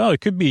said, well,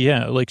 it could be,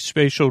 like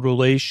spatial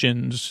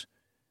relations.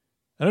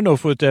 I don't know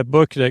if what that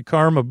book, that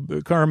karma,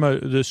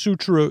 the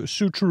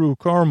Sutru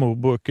Karma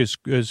book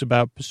is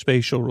about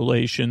spatial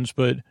relations,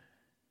 but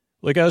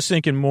like I was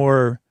thinking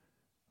more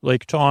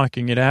like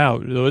talking it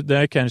out,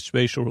 that kind of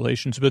spatial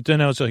relations. But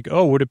then I was like,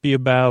 oh, would it be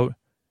about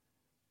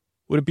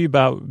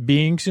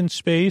beings in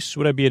space?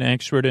 Would I be an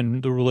expert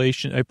in the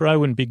relation? I probably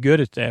wouldn't be good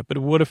at that. But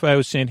what if I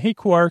was saying, hey,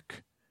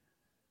 Quark,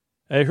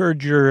 I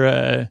heard you're,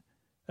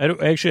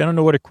 I don't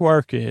know what a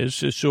quark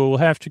is, so we'll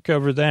have to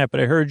cover that. But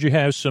I heard you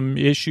have some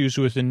issues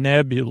with a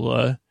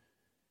nebula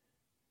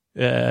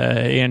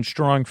and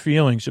strong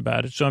feelings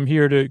about it. So I'm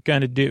here to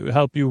kind of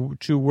help you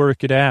to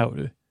work it out.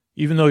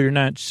 Even though you're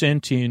not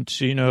sentient,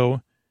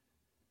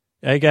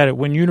 I got it.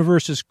 When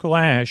universes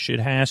clash, it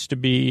has to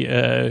be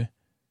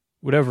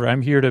whatever.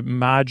 I'm here to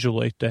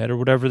modulate that, or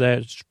whatever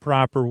that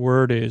proper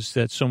word is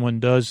that someone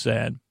does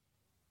that.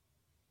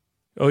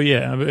 Oh,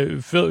 yeah.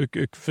 I'm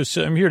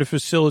here to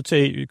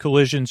facilitate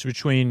collisions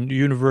between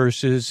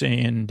universes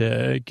and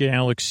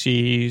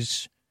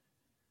galaxies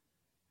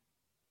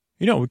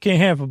we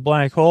can't have a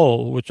black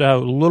hole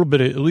without a little bit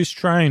of at least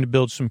trying to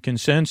build some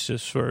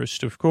consensus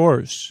first, of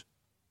course.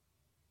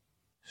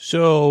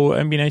 So,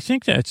 I mean, I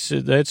think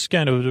that's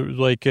kind of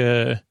like,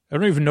 I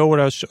don't even know what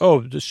else.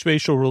 Oh, the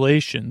spatial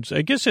relations.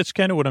 I guess that's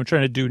kind of what I'm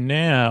trying to do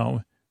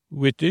now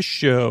with this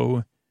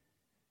show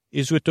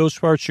is with those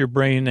parts of your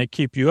brain that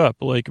keep you up.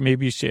 Like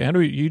maybe you say,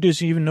 you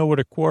just even know what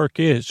a quark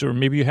is? Or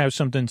maybe you have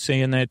something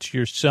saying that to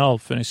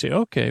yourself. And I say,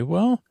 okay,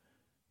 well,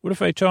 what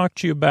if I talk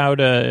to you about,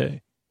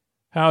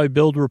 how I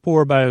build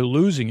rapport by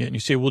losing it? And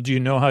you say, well, do you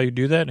know how you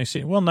do that? And I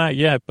say, well, not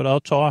yet, but I'll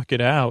talk it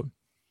out.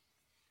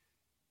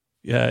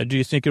 Do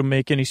you think it'll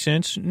make any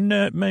sense?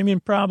 No, I mean,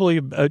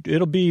 probably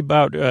it'll be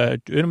about,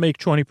 it'll make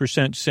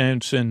 20%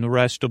 sense and the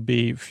rest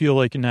will feel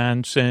like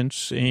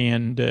nonsense.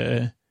 And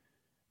then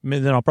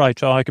I'll probably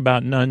talk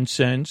about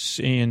nonsense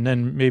and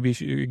then maybe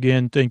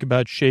again think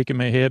about shaking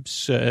my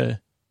hips. Oh,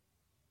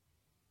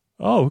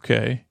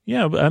 okay.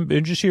 Yeah, I'm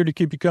just here to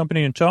keep you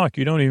company and talk.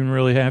 You don't even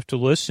really have to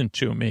listen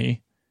to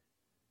me.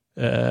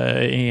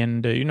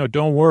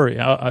 Don't worry.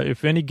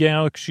 If any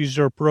galaxies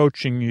are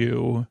approaching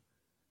you,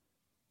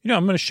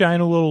 I'm going to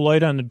shine a little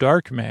light on the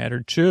dark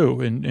matter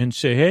too and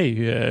say,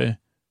 hey,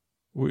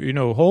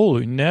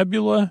 holy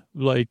nebula,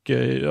 like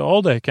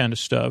all that kind of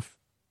stuff.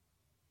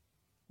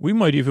 We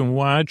might even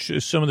watch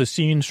some of the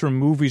scenes from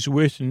movies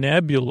with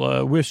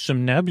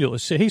some nebula.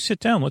 Say, hey, sit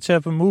down. Let's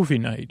have a movie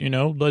night.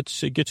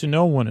 Let's get to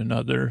know one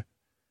another.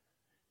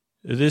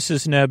 This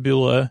is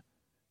Nebula.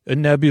 A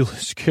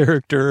nebulous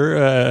character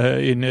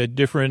in a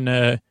different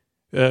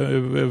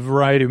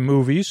variety of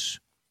movies.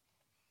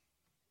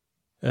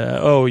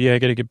 I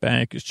got to get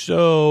back.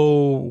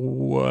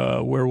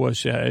 So, where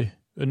was I?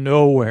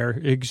 Nowhere.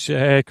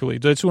 Exactly.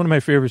 That's one of my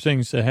favorite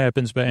things that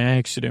happens by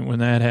accident when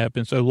that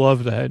happens. I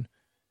love that.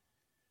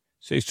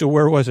 Say, so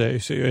where was I?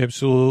 Say,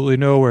 absolutely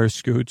nowhere,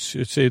 Scoots.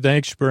 Say,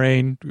 thanks,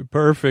 brain.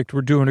 Perfect.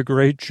 We're doing a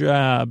great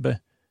job.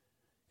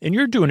 And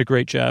you're doing a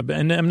great job.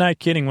 And I'm not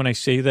kidding when I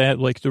say that.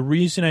 Like, the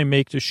reason I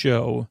make the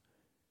show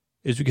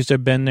is because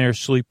I've been there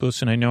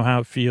sleepless and I know how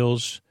it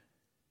feels.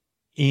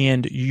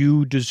 And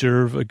you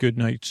deserve a good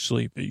night's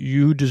sleep.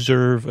 You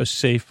deserve a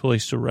safe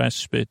place of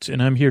respite.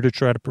 And I'm here to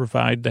try to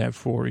provide that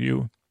for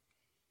you.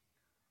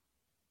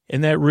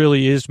 And that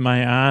really is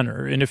my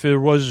honor. And if there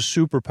was a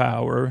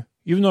superpower,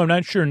 even though I'm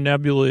not sure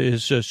Nebula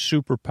is a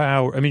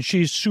superpower. I mean,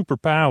 she's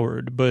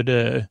superpowered, but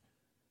I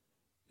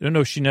don't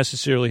know if she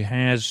necessarily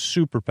has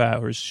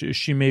superpowers.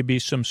 She may be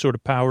some sort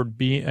of powered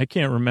being. I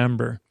can't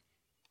remember.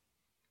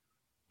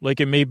 Like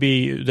it may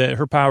be that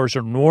her powers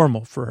are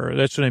normal for her.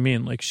 That's what I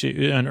mean. Like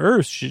on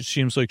Earth, she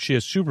seems like she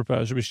has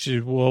superpowers. But she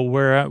says, well,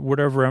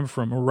 wherever I'm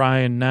from,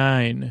 Orion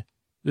 9,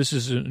 this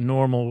is a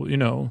normal,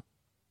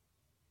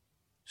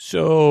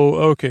 So,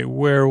 okay,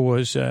 where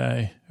was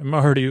I? I'm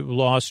already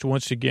lost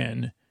once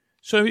again.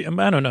 So,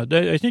 I don't know.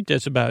 I think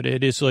that's about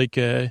it. It's like,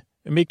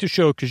 make the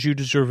show because you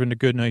deserve a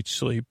good night's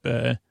sleep.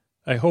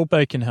 I hope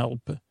I can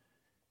help.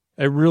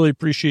 I really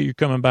appreciate you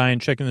coming by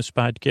and checking this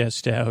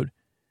podcast out.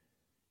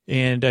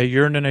 And I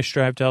yearn and I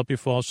strive to help you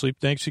fall asleep.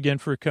 Thanks again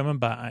for coming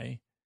by.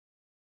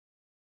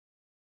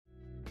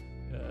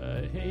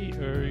 Hey,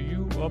 are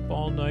you up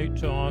all night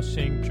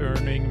tossing,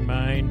 turning,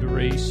 mind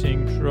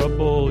racing,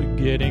 trouble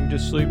getting to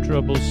sleep,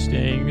 trouble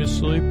staying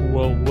asleep?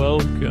 Well,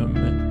 welcome.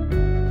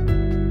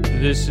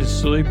 This is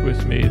Sleep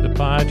With Me, the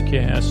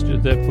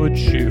podcast that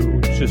puts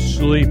you to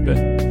sleep.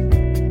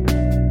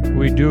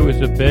 We do it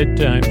with a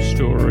bedtime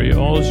story.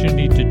 All you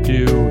need to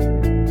do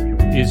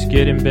is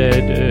get in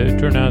bed,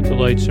 turn out the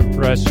lights, and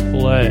press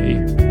play.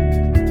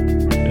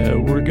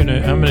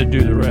 I'm gonna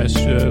do the rest.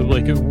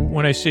 Like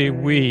when I say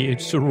we,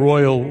 it's the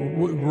royal.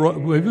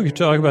 Maybe we could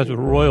talk about the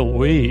royal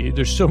we.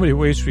 There's so many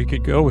ways we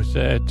could go with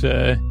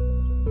that.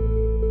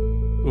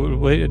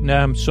 Wait,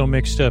 now I'm so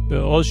mixed up.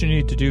 All you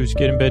need to do is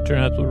get in bed, turn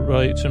out the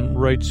lights, and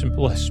press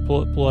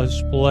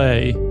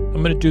play.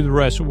 I'm gonna do the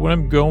rest. What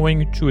I'm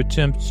going to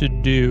attempt to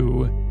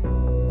do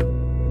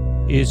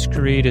is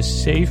create a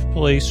safe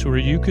place where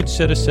you could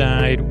set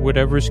aside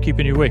whatever's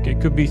keeping you awake.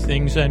 It could be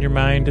things on your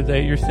mind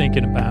that you're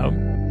thinking about.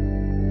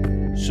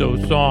 So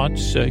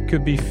thoughts, it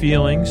could be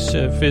feelings,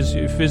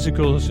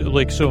 physical,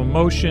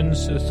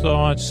 emotions,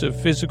 thoughts,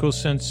 physical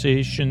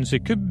sensations.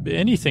 It could be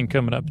anything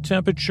coming up.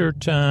 Temperature,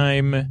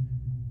 time,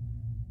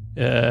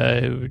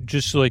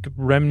 just like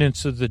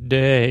remnants of the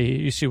day.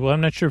 You see, well, I'm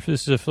not sure if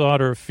this is a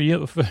thought or a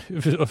feeling,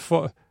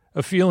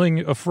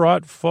 a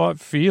fraught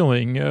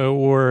feeling,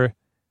 or...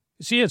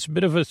 See, it's a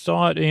bit of a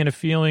thought and a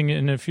feeling,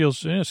 and it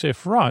feels, say,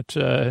 fraught.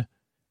 Don't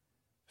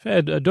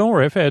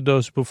worry, I've had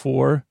those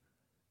before.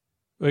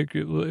 Like,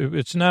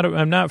 it's not,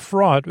 I'm not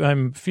fraught.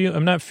 I'm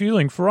not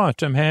feeling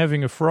fraught. I'm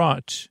having a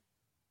fraught.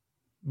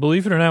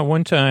 Believe it or not,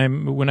 one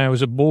time when I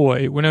was a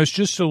boy, when I was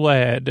just a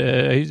lad,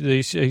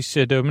 they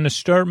said, I'm going to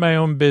start my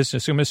own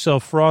business. I'm going to sell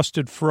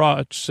frosted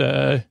fraughts.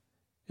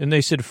 And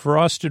they said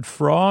frosted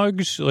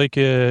frogs,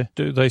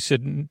 they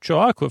said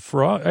chocolate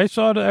frog. I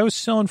thought I was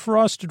selling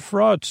frosted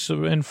fraughts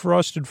and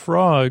frosted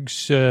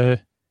frogs.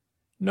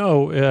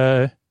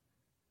 No,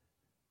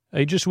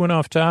 I just went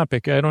off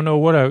topic. I don't know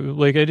what I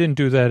didn't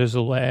do that as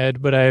a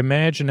lad, but I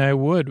imagine I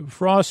would.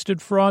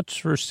 Frosted Fraughts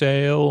for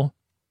sale.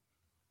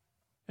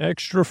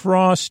 Extra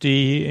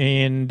frosty.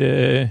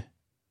 And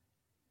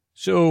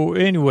so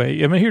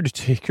anyway, I'm here to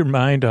take your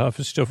mind off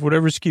of stuff,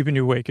 whatever's keeping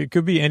you awake. It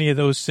could be any of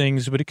those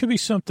things, but it could be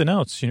something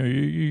else.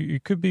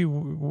 You could be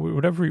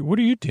whatever. What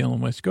are you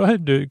dealing with? Go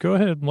ahead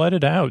and let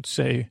it out.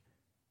 Say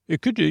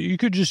it could. You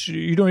could just.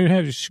 You don't even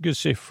have to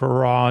say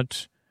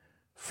fraught,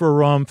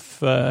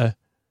 harumph.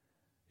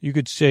 You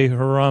could say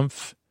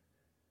harumph.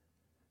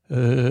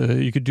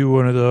 You could do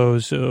one of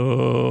those.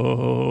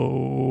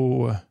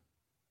 Oh.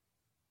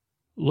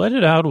 Let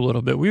it out a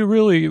little bit.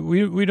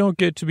 We don't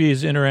get to be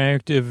as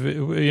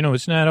interactive.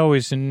 It's not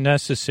always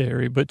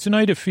necessary, but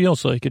tonight it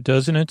feels like it,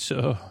 doesn't it?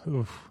 So,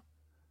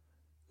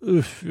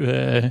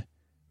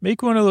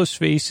 make one of those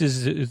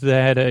faces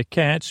that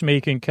cats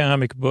make in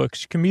comic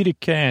books, comedic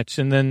cats,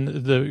 and then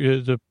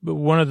the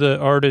one of the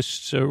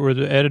artists or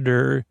the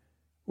editor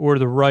or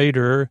the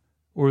writer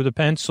or the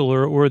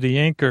penciler or the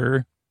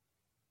inker,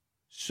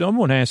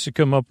 someone has to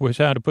come up with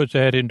how to put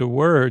that into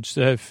words,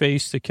 that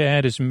face the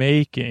cat is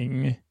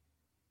making.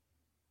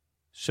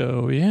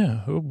 So,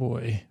 yeah, oh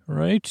boy,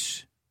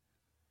 right?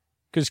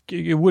 Because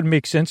it wouldn't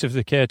make sense if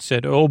the cat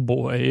said, oh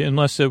boy,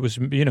 unless it was,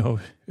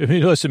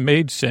 unless it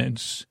made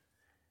sense.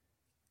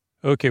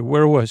 Okay,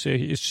 where was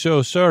I?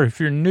 So sorry if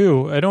you're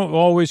new. I don't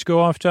always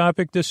go off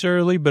topic this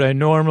early, but I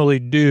normally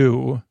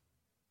do.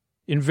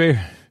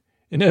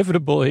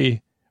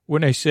 Inevitably,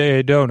 when I say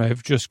I don't,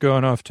 I've just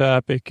gone off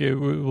topic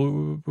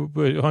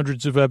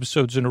hundreds of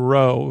episodes in a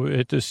row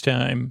at this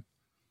time.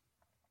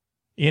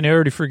 And I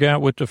already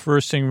forgot what the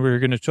first thing we were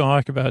going to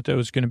talk about that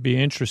was going to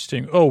be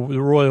interesting. Oh,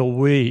 the royal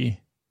we.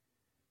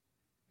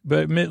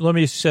 But let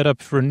me set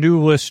up for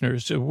new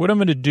listeners. What I'm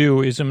going to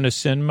do is I'm going to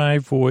send my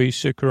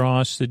voice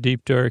across the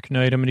deep, dark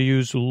night. I'm going to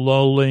use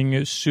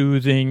lulling,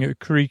 soothing,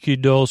 creaky,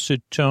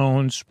 dulcet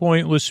tones,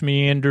 pointless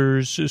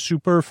meanders,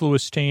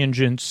 superfluous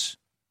tangents.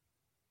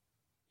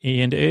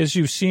 And as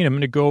you've seen, I'm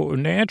going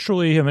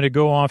to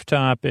go off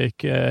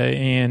topic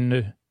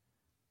and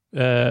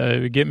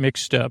get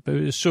mixed up.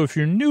 So if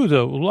you're new,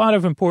 though, a lot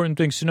of important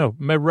things to know.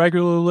 My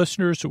regular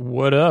listeners,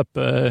 what up?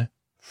 Why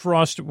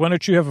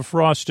don't you have a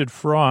frosted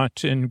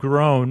fraught and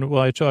groan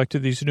while I talk to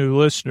these new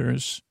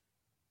listeners?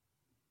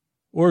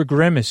 Or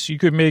grimace. You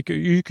could make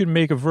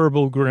a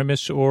verbal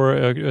grimace or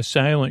a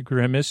silent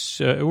grimace,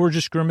 or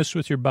just grimace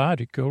with your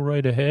body. Go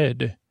right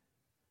ahead.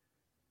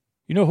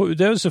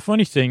 That was the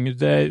funny thing.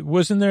 That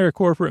wasn't there a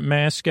corporate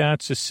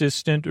mascot's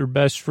assistant or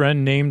best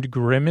friend named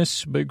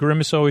Grimace? But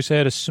Grimace always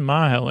had a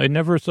smile. I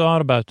never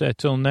thought about that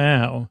till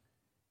now.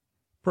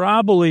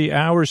 Probably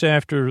hours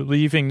after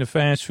leaving the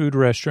fast food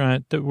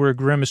restaurant where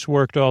Grimace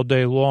worked all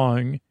day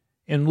long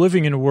and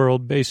living in a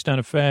world based on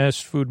a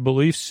fast food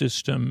belief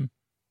system.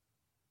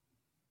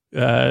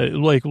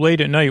 Like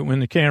late at night when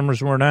the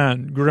cameras weren't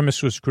on,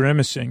 Grimace was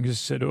grimacing. He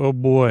said, oh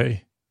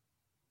boy.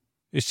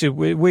 He said,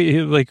 wait,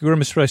 like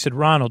Grimace Fry said,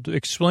 Ronald,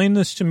 explain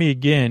this to me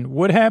again.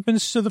 What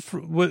happens to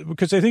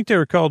because I think they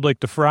were called like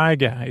the Fry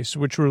Guys,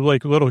 which were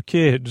like little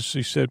kids.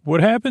 He said,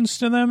 what happens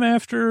to them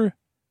after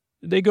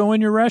they go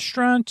in your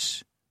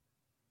restaurant?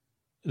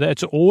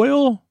 That's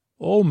oil?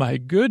 Oh my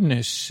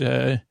goodness.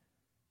 A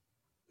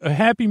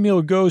Happy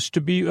Meal goes to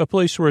be a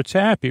place where it's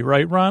happy,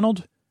 right,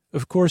 Ronald?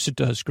 Of course it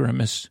does,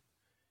 Grimace.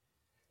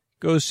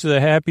 Goes to the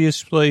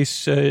happiest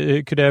place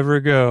it could ever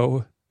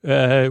go.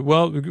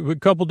 Well, a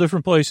couple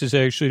different places,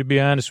 actually, to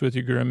be honest with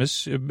you,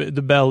 Grimace.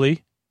 The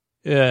belly.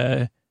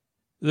 The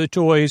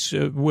toys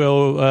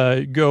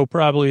will go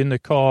probably in the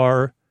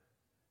car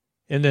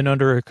and then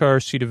under a car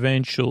seat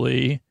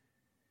eventually.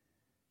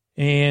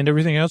 And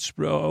everything else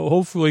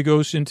hopefully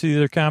goes into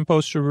either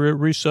compost or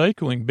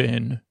recycling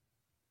bin.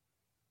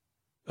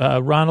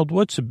 Ronald,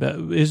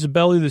 is the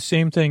belly the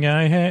same thing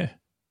I had?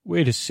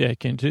 Wait a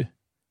second.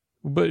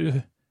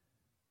 But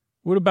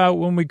what about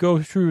when we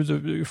go through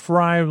the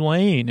Fry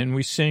Lane and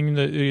we sing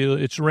the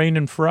It's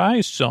Raining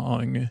Fries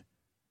song?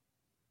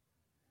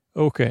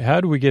 Okay,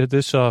 how do we get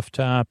this off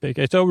topic?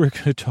 I thought we were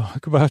going to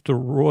talk about the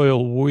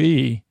royal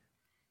we.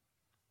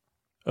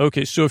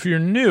 Okay, so if you're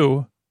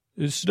new,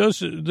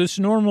 this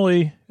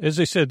normally, as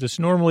I said, this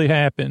normally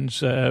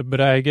happens,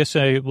 but I guess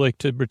I like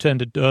to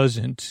pretend it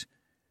doesn't.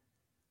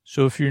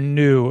 So if you're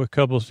new, a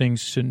couple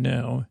things to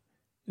know.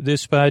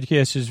 This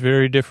podcast is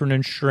very different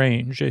and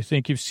strange. I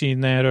think you've seen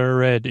that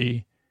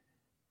already.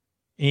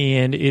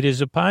 And it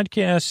is a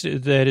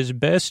podcast that is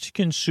best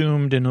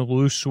consumed in a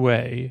loose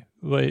way,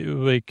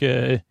 like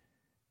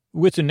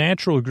with a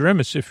natural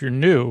grimace if you're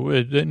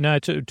new,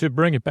 not to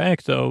bring it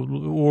back, though,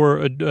 or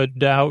a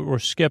doubt or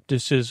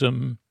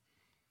skepticism.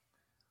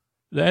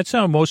 That's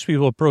how most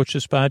people approach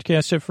this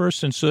podcast at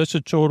first, and so that's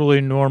a totally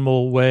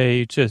normal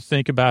way to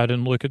think about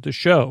and look at the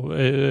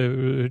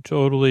show.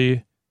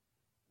 Totally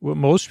what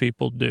most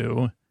people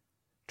do,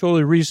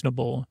 totally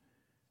reasonable,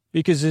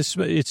 because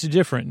it's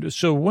different.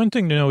 So one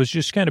thing to know is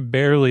just kind of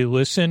barely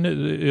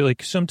listen.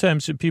 Like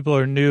sometimes people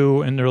are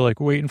new and they're like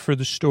waiting for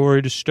the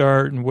story to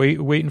start and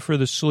waiting for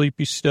the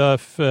sleepy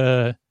stuff.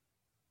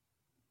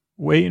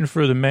 waiting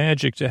for the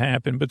magic to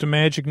happen, but the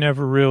magic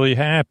never really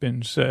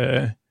happens.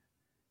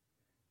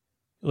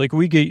 Like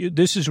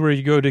this is where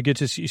you go to get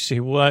to see, you say,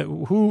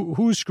 well,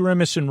 who's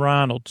Grimace and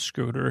Ronald,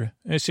 Scooter?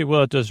 And I say,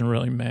 well, it doesn't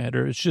really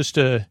matter. It's just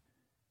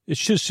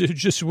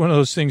one of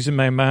those things in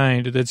my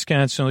mind that's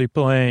constantly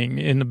playing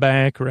in the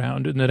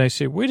background. And then I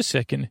say, wait a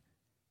second,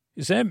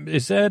 is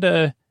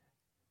that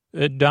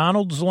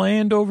Donald's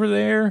land over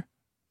there?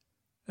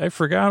 I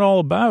forgot all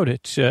about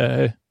it.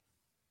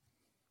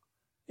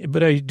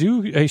 But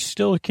I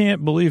still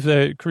can't believe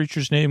that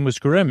creature's name was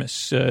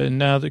Grimace.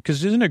 Now,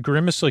 because isn't a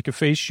grimace like a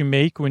face you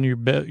make when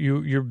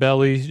your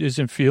belly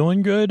isn't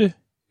feeling good?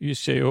 You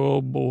say,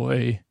 oh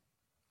boy.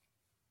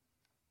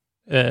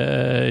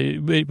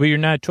 But you're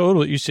not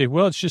totally, you say,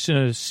 well, it's just in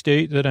a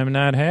state that I'm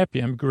not happy.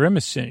 I'm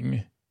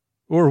grimacing.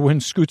 Or when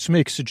Scoots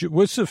makes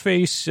what's the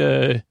face,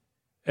 Alec?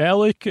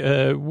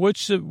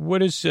 What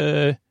is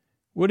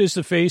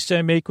the face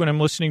I make when I'm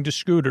listening to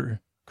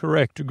Scooter?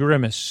 Correct,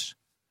 grimace.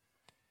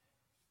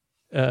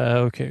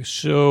 Okay,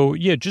 so,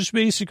 yeah, just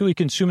basically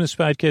consume this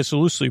podcast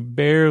loosely,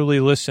 barely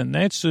listen.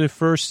 That's the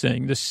first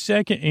thing. The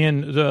second,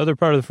 and the other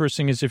part of the first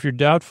thing is if you're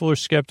doubtful or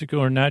skeptical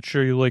or not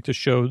sure you like the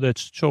show,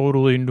 that's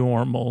totally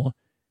normal.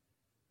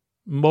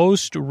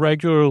 Most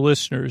regular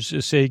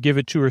listeners say give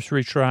it 2 or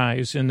 3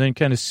 tries and then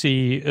kind of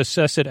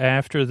assess it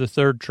after the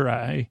third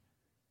try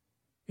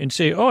and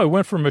say, oh, I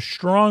went from a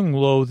strong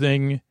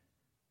loathing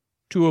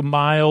to a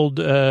mild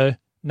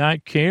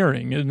not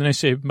caring. And then I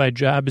say, my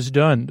job is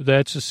done.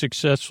 That's a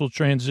successful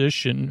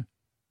transition.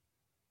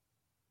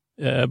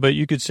 But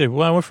you could say,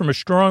 well, I went from a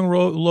strong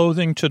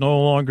loathing to no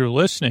longer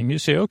listening. You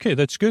say, okay,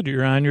 that's good.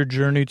 You're on your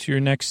journey to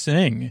your next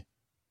thing.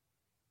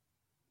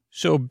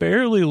 So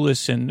barely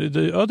listen.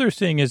 The other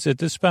thing is that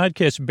this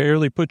podcast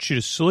barely puts you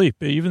to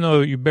sleep. Even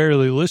though you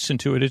barely listen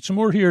to it, it's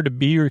more here to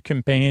be your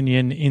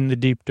companion in the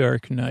deep,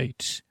 dark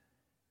nights.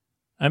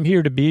 I'm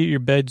here to be at your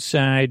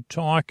bedside,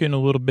 talking a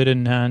little bit of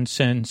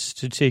nonsense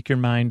to take your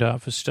mind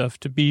off of stuff,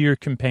 to be your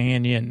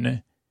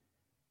companion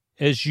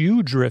as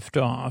you drift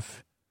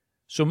off.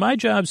 So my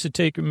job's to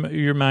take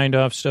your mind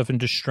off stuff and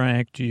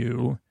distract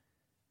you.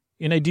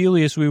 And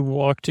ideally, as we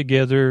walk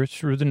together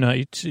through the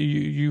night,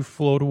 you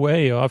float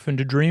away off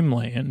into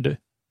dreamland.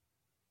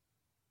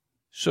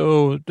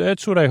 So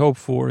that's what I hope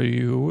for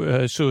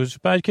you. So it's a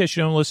podcast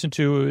you don't listen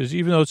to,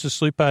 even though it's a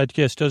sleep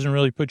podcast, doesn't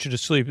really put you to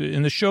sleep.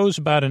 And the show's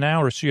about an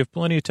hour, so you have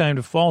plenty of time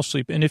to fall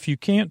asleep. And if you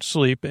can't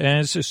sleep,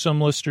 as some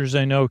listeners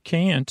I know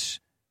can't,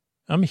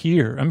 I'm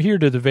here. I'm here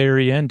to the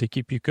very end to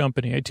keep you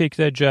company. I take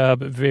that job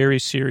very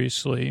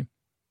seriously.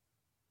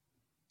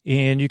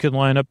 And you can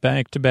line up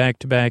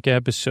back-to-back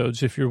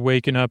episodes if you're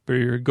waking up or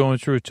you're going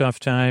through a tough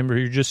time or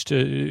you're just,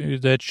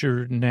 that's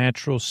your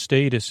natural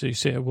status. You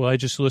say, well, I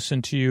just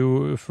listened to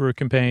you for a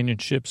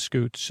companionship,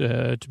 Scoots,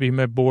 to be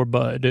my boar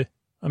bud.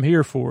 I'm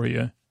here for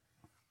you.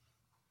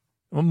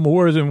 I'm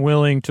more than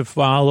willing to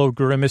follow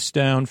Grimace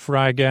down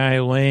Fry Guy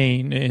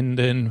Lane and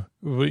then,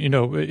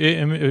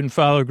 and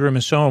follow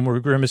Grimace home where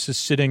Grimace is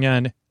sitting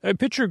on, I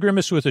picture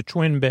Grimace with a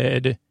twin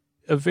bed,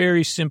 a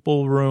very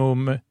simple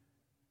room.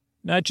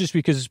 Not just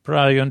because it's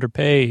probably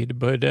underpaid,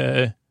 but,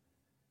 I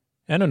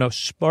don't know,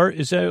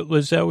 is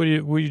that what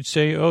you'd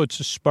say? Oh, it's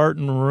a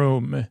Spartan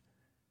room.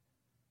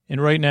 And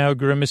right now,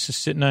 Grimace is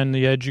sitting on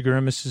the edge of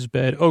Grimace's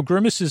bed. Oh,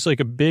 Grimace is like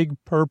a big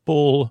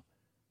purple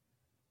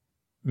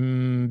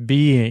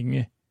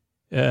being.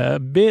 A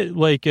bit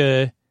like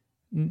I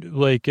don't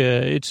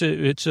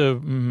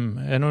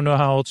know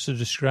how else to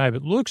describe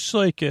it. Looks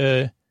like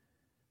Grimace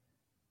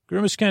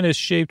kind of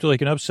shaped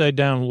like an upside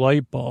down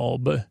light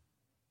bulb.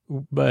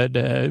 But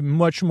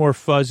much more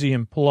fuzzy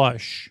and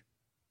plush.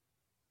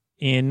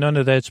 And none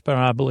of that's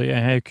probably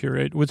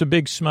accurate, with a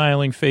big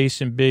smiling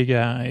face and big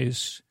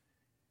eyes.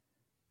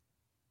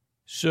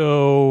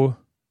 So,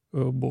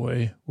 oh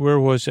boy,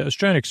 where was I? I was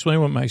trying to explain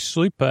what my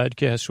sleep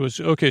podcast was.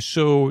 Okay,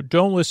 so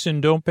don't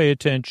listen, don't pay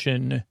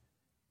attention.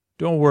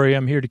 Don't worry,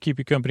 I'm here to keep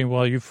you company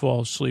while you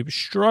fall asleep.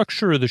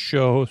 Structure of the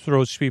show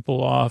throws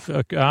people off,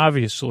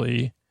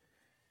 obviously.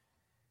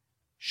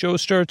 Show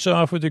starts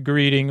off with a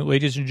greeting,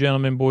 ladies and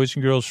gentlemen, boys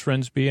and girls,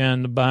 friends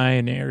beyond the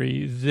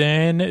binary.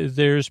 Then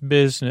there's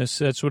business.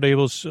 That's what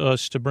enables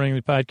us to bring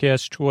the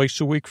podcast twice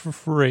a week for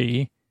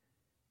free.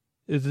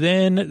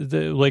 Then,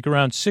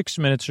 around 6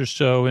 minutes or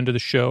so into the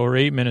show, or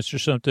 8 minutes or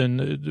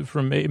something,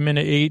 from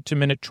minute 8 to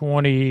minute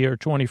 20 or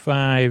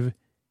 25,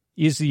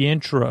 is the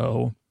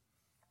intro.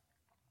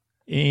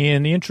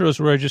 And the intro is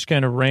where I just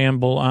kind of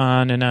ramble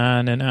on and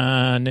on and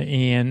on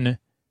and...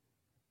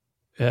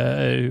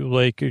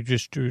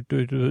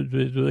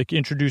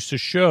 introduce the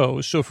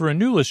show. So for a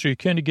new listener, you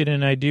kind of get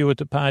an idea what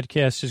the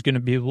podcast is going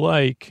to be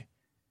like.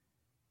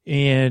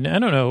 And I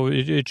don't know,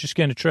 it just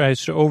kind of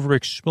tries to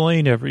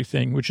over-explain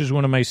everything, which is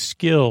one of my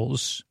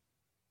skills.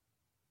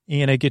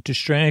 And I get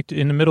distracted.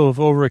 In the middle of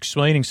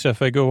over-explaining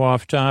stuff, I go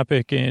off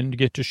topic and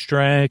get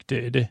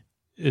distracted.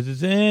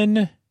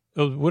 Then,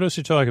 what else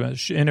are you talking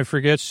about? And I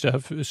forget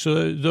stuff.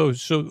 So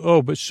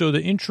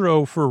the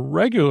intro for a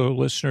regular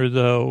listener,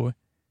 though,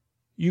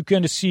 you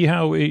kind of see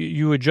how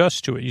you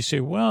adjust to it. You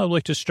say, well, I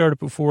like to start it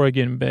before I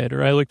get in bed,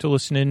 or I like to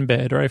listen in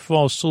bed, or I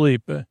fall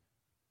asleep.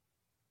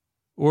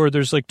 Or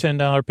there's like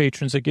 $10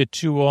 patrons that get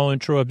 2 all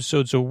intro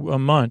episodes a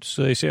month.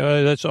 So they say,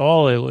 oh, that's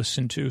all I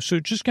listen to. So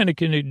just kind of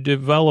can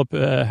develop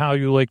how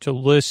you like to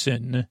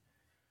listen.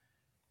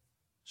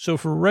 So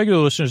for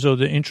regular listeners, though,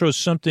 the intro is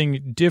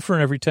something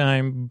different every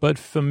time, but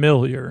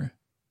familiar.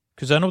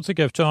 Because I don't think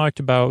I've talked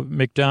about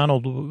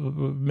McDonald.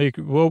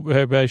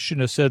 I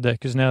shouldn't have said that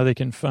because now they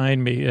can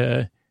find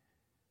me.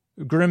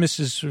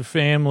 Grimace's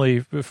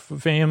Family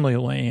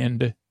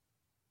Land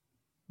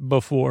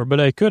before, but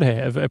I could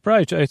have. I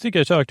think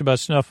I talked about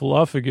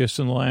Snuffleupagus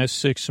in the last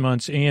 6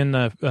 months, and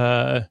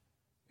I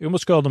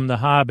almost called them the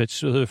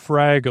Hobbits, the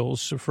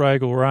Fraggles,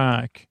 Fraggle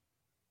Rock.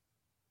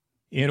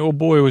 And oh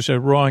boy, was I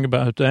wrong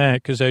about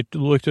that, because I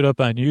looked it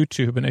up on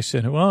YouTube and I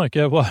said, well,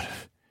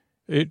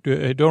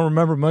 I don't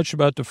remember much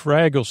about the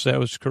Fraggles. That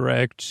was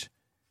correct,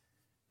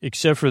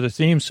 except for the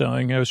theme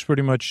song. I was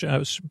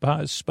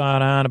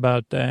spot on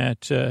about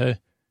that.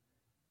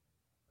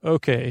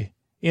 Okay.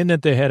 In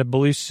that they had a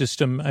belief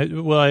system. I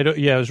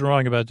was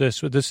wrong about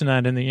this, but this is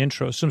not in the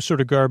intro. Some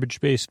sort of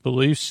garbage-based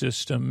belief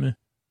system.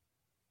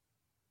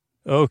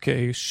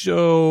 Okay,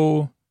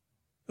 so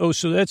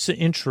that's the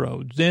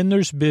intro. Then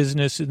there's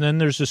business, and then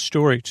there's a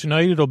story.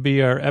 Tonight it'll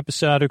be our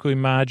episodically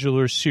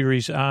modular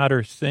series,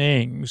 Odder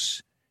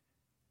Things,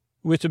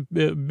 with a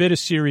bit of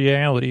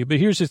seriality. But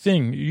here's the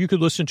thing. You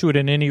could listen to it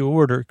in any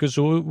order, because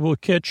we'll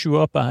catch you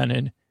up on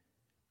it.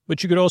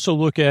 But you could also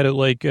look at it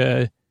like,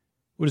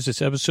 what is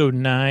this, episode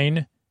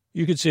 9?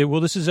 You could say,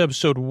 well, this is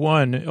episode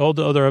 1. All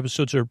the other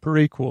episodes are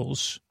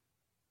prequels.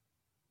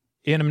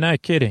 And I'm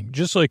not kidding.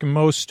 Just like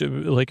most,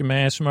 like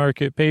mass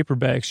market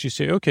paperbacks, you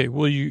say, okay,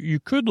 well, you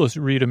could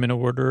read them in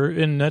order,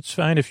 and that's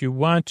fine if you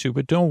want to,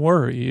 but don't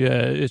worry.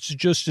 It's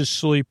just as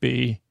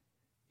sleepy,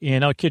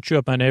 and I'll catch you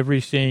up on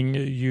everything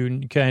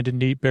you kind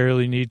of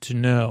barely need to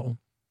know.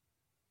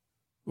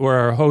 Or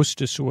our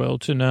hostess will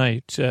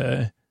tonight.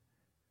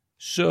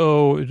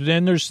 So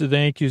then there's the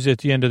thank yous at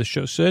the end of the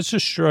show. So that's the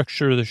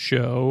structure of the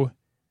show.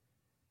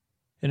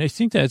 And I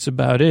think that's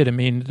about it. I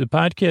mean, the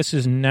podcast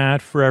is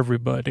not for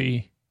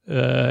everybody.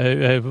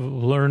 I've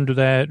learned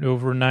that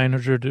over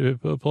 900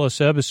 plus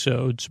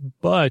episodes,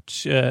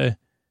 but a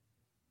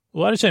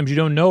lot of times you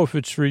don't know if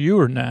it's for you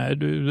or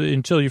not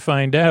until you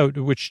find out,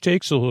 which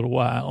takes a little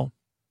while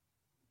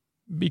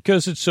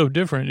because it's so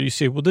different. You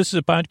say, well, this is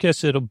a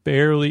podcast that'll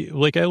barely,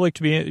 like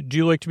do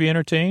you like to be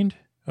entertained?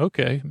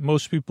 Okay,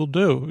 most people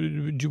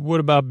do. What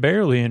about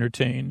barely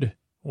entertained?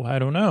 Well, I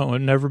don't know.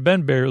 I've never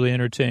been barely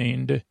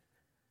entertained.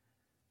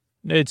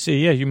 They'd say,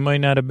 yeah, you might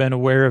not have been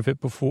aware of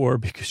it before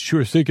because you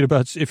were thinking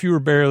about, if you were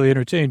barely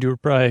entertained, you were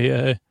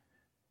probably,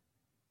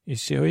 you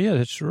say, oh, yeah,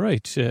 that's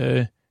right.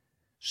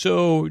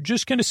 So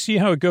just kind of see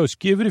how it goes.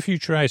 Give it a few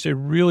tries. I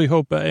really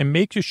hope I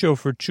make the show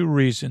for 2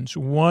 reasons.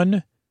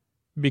 1,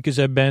 because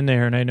I've been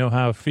there and I know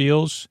how it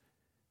feels.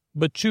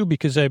 But 2,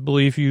 because I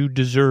believe you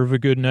deserve a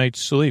good night's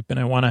sleep and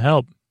I want to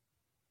help.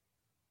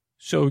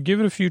 So give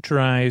it a few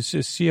tries.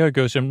 See how it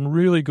goes. I'm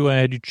really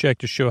glad you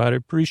checked the show out. I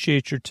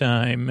appreciate your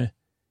time.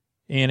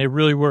 And I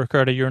really work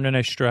hard at Yearn and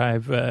I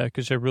Strive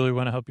because I really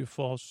want to help you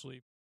fall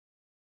asleep.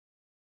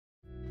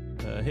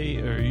 Hey,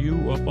 are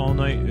you up all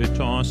night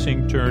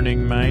tossing,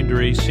 turning, mind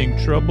racing,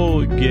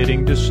 trouble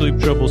getting to sleep,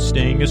 trouble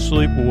staying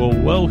asleep? Well,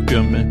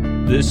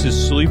 welcome. This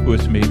is Sleep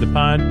With Me, the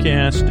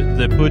podcast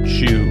that puts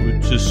you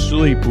to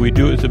sleep. We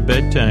do it with a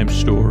bedtime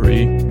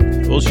story.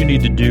 All you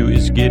need to do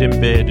is get in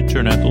bed,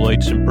 turn out the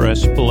lights, and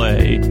press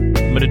play. I'm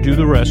going to do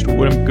the rest.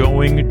 What I'm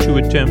going to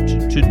attempt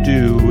to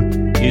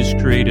do is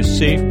create a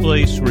safe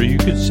place where you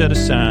can set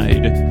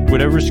aside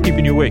whatever's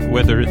keeping you awake,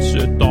 whether it's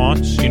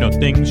thoughts,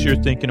 things you're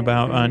thinking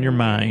about on your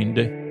mind.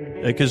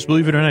 Because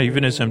believe it or not,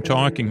 even as I'm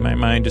talking, my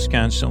mind is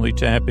constantly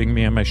tapping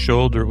me on my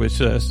shoulder with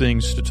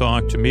things to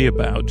talk to me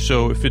about.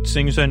 So if it's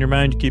things on your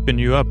mind keeping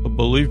you up,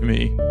 believe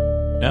me,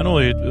 not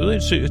only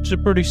it's a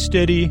pretty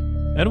steady,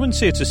 I wouldn't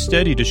say it's a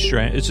steady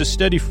it's a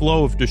steady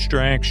flow of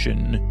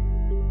distraction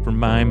from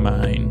my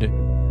mind.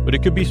 But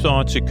it could be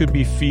thoughts, it could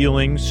be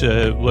feelings,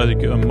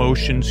 like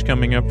emotions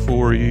coming up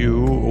for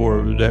you,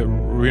 or that,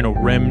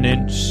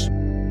 remnants,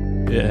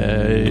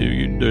 the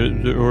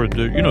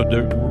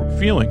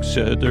feelings,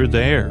 they're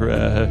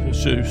there.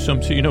 So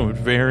some,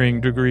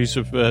 varying degrees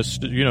of,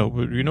 you know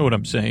what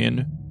I'm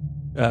saying.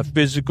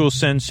 Physical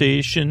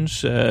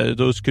sensations,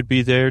 those could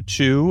be there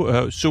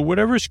too. So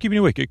whatever's keeping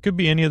you awake, it could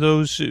be any of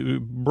those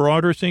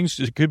broader things.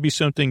 It could be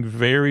something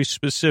very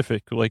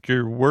specific, like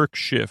your work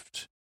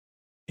shift.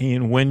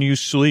 And when you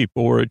sleep,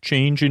 or a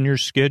change in your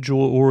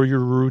schedule or your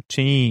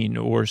routine,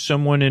 or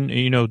someone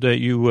that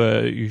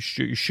you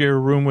share a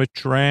room with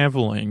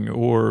traveling,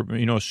 or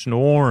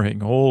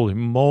snoring. Holy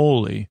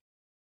moly!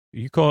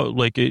 You call it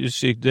like you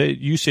say,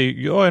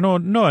 oh, I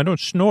don't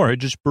snore. I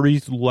just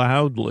breathe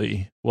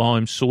loudly while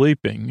I'm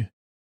sleeping.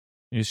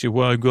 And you say,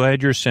 well, I'm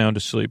glad you're sound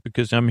asleep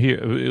because I'm here.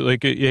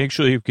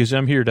 Because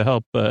I'm here to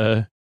help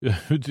the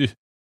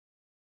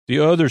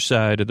other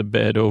side of the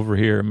bed over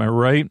here. Am I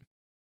right?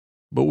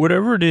 But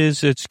whatever it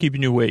is that's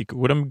keeping you awake,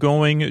 what I'm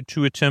going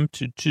to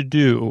attempt to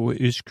do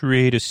is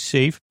create a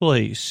safe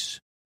place,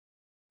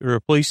 or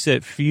a place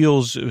that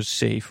feels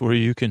safe, where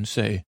you can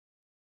say,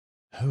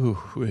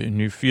 oh, and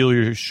you feel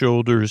your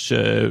shoulders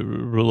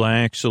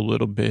relax a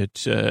little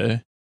bit.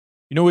 You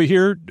know what,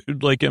 here,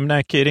 like, I'm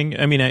not kidding.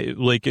 I mean,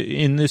 like,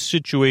 in this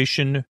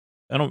situation,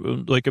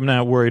 I'm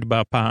not worried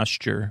about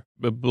posture,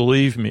 but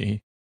believe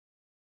me,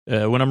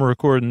 when I'm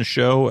recording the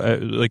show,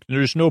 like,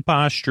 there's no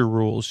posture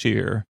rules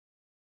here.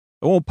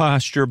 I won't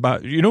posture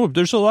about,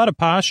 there's a lot of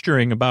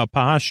posturing about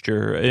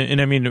posture.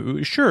 And I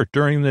mean, sure,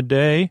 during the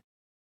day,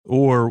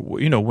 or,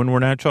 when we're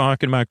not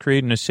talking about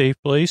creating a safe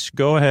place,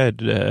 go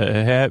ahead,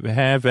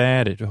 have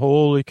at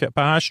it.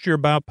 Posture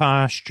about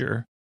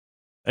posture.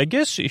 I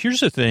guess here's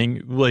the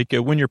thing, like,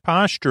 when you're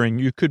posturing,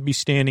 you could be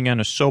standing on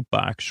a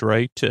soapbox,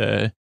 right?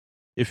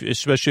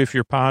 Especially if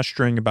you're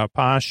posturing about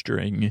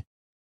posturing.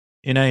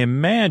 And I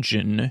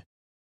imagine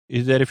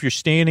that if you're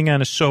standing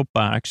on a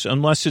soapbox,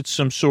 unless it's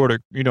some sort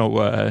of,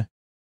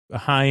 a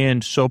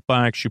high-end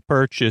soapbox you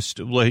purchased,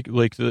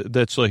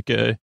 that's like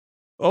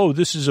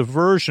this is a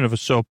version of a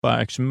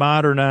soapbox,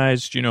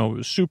 modernized,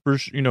 super,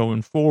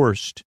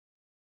 enforced.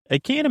 I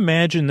can't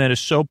imagine that a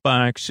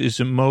soapbox is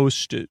the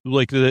most,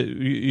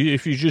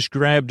 if you just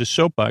grabbed a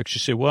soapbox, you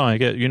say, well, I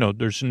got,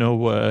 there's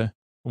no, I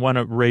want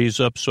to raise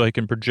up so I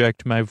can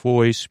project my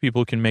voice.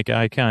 People can make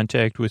eye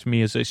contact with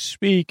me as I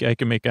speak. I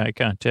can make eye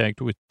contact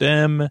with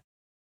them.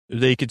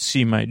 They could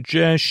see my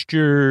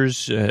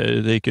gestures.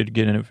 They could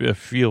get a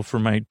feel for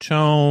my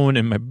tone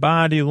and my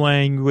body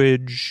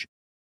language.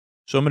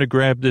 So I'm going to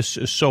grab this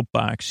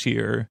soapbox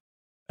here.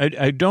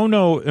 I don't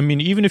know. I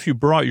mean, even if you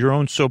brought your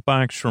own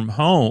soapbox from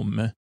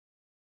home,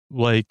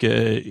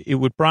 it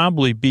would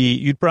probably be,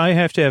 you'd probably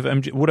have to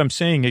have, what I'm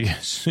saying, I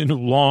guess, in a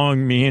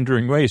long,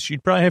 meandering way, so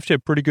you'd probably have to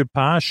have pretty good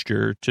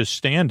posture to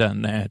stand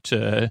on that.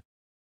 So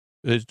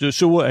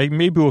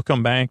maybe we'll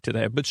come back to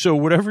that. But so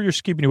whatever you're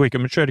keeping awake,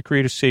 I'm going to try to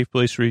create a safe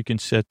place where you can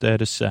set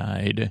that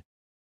aside.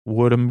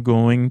 What I'm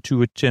going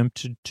to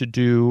attempt to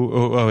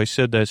do, I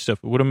said that stuff.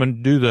 What I'm going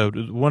to do, though,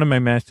 one of my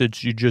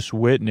methods you just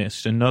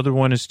witnessed. Another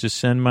one is to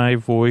send my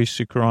voice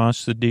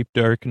across the deep,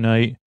 dark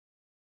night.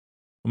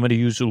 I'm going to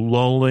use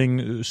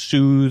lulling,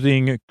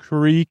 soothing,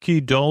 creaky,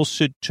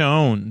 dulcet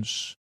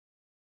tones.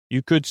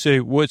 You could say,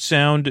 what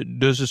sound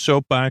does a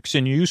soapbox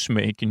in use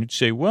make? And you'd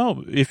say,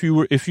 well, if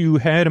you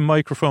had a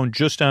microphone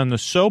just on the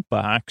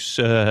soapbox,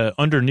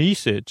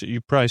 underneath it,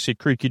 you'd probably say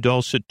creaky,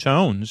 dulcet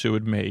tones it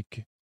would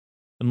make.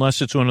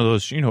 Unless it's one of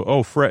those,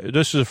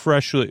 this is a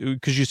freshly,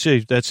 because you say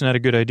that's not a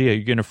good idea.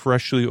 You're going to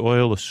freshly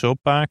oil a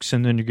soapbox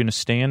and then you're going to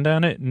stand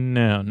on it?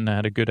 No,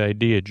 not a good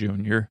idea,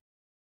 Junior.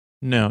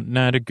 No,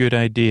 not a good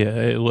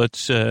idea.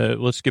 Let's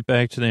get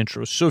back to the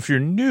intro. So if you're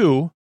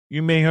new,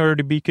 you may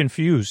already be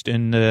confused.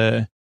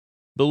 And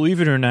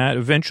believe it or not,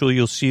 eventually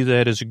you'll see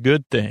that as a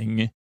good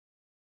thing.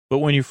 But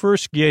when you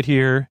first get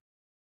here,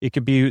 it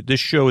could be,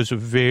 this show is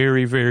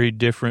very, very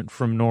different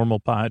from normal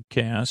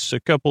podcasts. A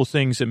couple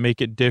things that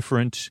make it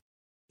different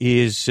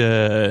is,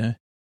 there's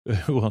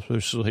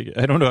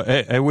I don't know.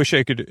 I wish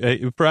I could,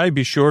 it would probably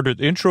be shorter.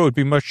 The intro would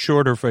be much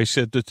shorter if I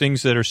said the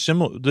things that are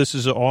similar. This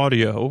is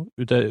audio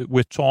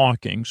with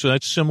talking. So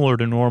that's similar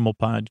to normal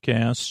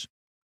podcasts.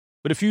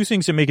 But a few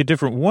things that make it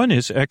different. One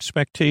is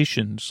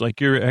expectations. Like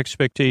your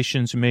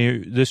expectations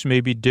this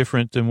may be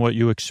different than what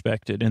you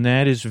expected. And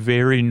that is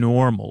very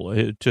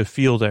normal to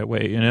feel that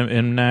way. And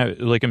I'm not,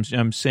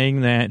 I'm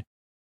saying that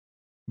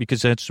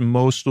because that's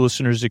most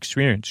listeners'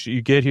 experience.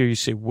 You get here, you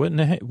say, what in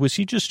the heck? Was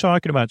he just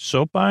talking about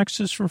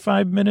soapboxes for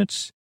 5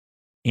 minutes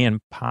and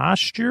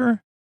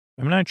posture?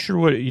 I'm not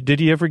sure did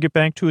he ever get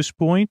back to his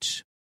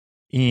point?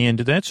 And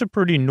that's a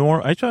pretty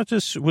normal, I thought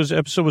this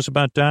episode was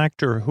about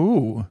Doctor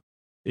Who.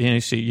 And I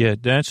say, yeah,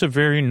 that's a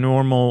very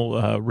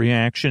normal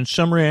reaction.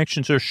 Some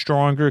reactions are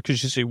stronger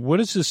because you say, what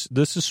is this?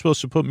 This is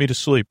supposed to put me to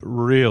sleep,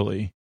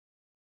 really?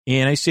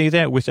 And I say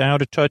that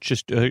without a touch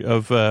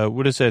of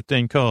what is that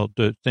thing called?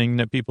 The thing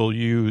that people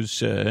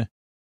use,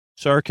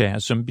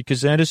 sarcasm,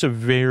 because that is a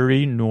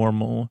very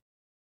normal,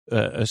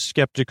 a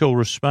skeptical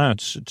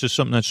response to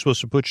something that's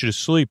supposed to put you to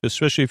sleep,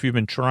 especially if you've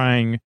been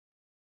trying,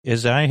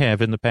 as I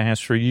have in the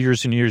past for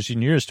years and years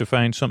and years, to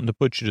find something to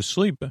put you to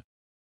sleep.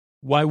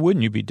 Why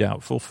wouldn't you be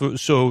doubtful?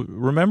 So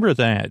remember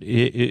that.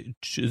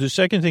 The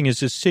second thing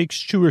is it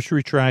takes 2 or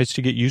 3 tries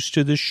to get used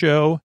to this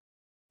show.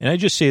 And I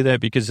just say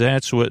that because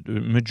that's what the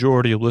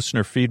majority of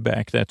listener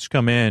feedback that's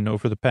come in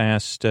over the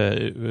past,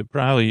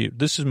 probably,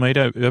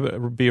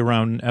 might be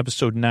around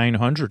episode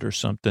 900 or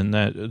something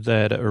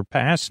or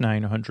past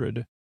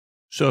 900.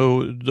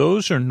 So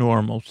those are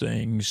normal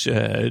things.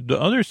 The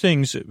other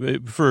things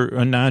for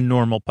a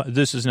non-normal,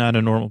 this is not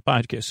a normal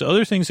podcast. The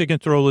other things that can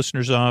throw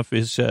listeners off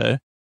is,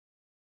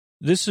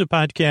 this is a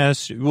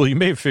podcast. Well, you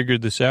may have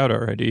figured this out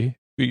already.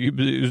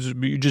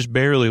 You just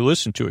barely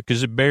listen to it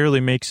because it barely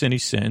makes any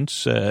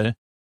sense.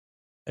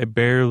 I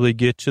barely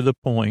get to the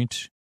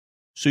point.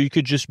 So you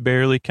could just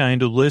barely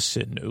kind of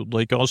listen,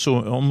 like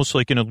also almost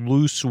like in a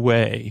loose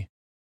way,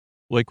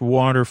 like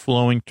water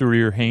flowing through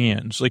your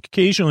hands. Like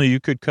occasionally you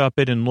could cup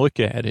it and look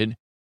at it,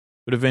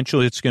 but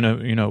eventually it's going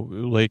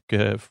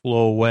to,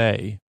 flow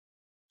away.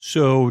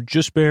 So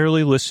just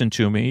barely listen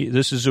to me.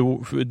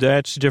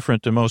 That's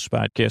different than most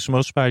podcasts.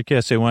 Most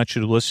podcasts, they want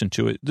you to listen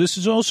to it. This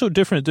is also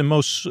different than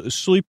most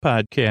sleep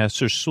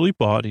podcasts or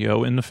sleep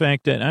audio in the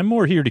fact that I'm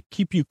more here to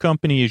keep you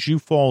company as you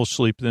fall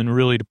asleep than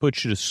really to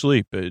put you to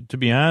sleep. To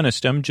be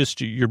honest, I'm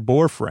just your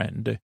bore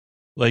friend.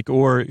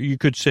 Or you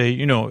could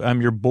say,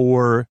 I'm your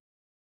bore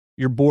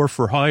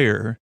for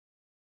hire.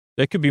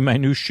 That could be my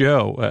new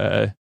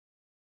show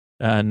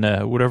on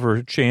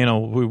whatever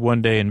channel we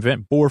one day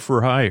invent, Bore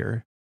for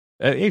Hire.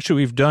 Actually,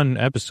 we've done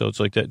episodes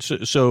like that.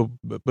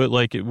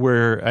 But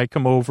where I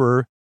come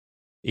over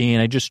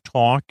and I just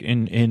talk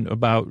and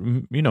about,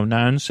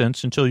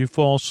 nonsense until you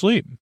fall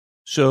asleep.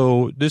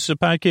 So this is a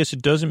podcast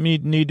that doesn't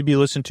need to be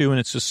listened to, and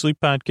it's a sleep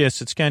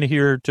podcast. It's kind of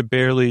here to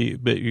barely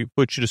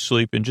put you to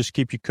sleep and just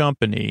keep you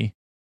company.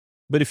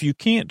 But if you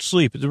can't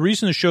sleep, the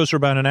reason the shows are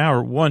about an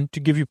hour, one,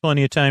 to give you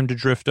plenty of time to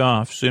drift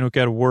off so you don't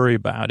got to worry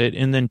about it.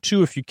 And then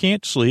two, if you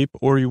can't sleep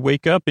or you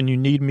wake up and you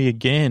need me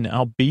again,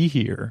 I'll be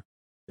here.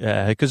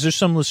 Because there's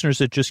some listeners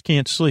that just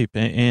can't sleep,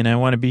 and I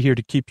want to be here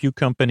to keep you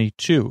company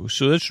too.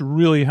 So that's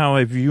really how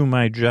I view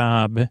my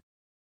job,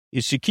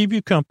 is to keep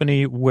you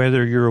company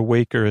whether you're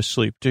awake or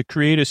asleep, to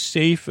create a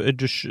safe,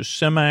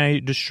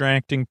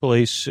 semi-distracting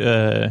place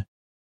where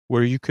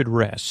you could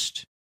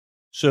rest.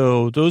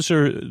 So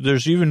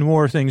there's even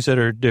more things that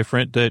are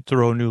different that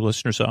throw new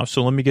listeners off.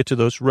 So let me get to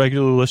those.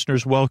 Regular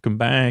listeners, welcome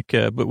back.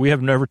 But we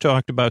have never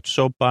talked about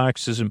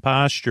soapboxes and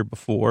posture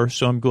before,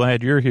 so I'm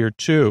glad you're here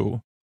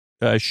too.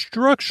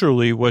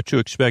 Structurally, what to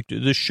expect.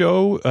 The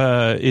show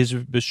is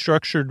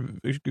structured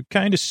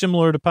kind of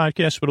similar to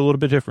podcasts, but a little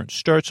bit different.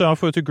 Starts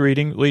off with a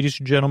greeting. Ladies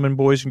and gentlemen,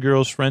 boys and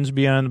girls, friends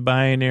beyond the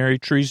binary,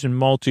 trees and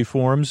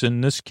multiforms, in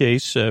this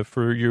case,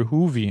 for your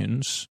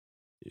Whovians.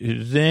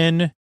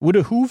 Then, would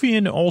a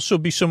Whovian also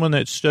be someone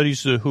that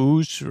studies the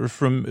Who's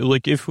from,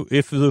 if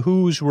the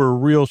Who's were a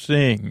real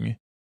thing?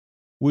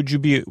 Would you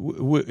be,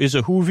 is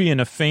a Whovian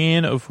a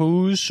fan of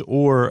Who's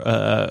or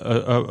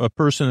a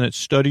person that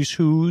studies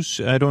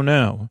Who's? I don't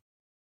know.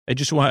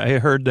 I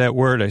heard that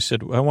word. I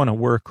said, I want to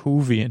work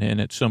Whovian in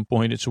at some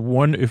point. It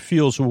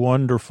feels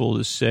wonderful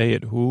to say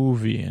it,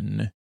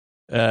 Whovian.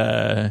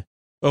 So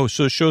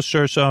the show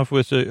starts off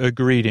with a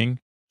greeting,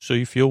 so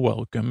you feel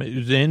welcome.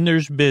 Then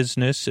there's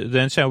business.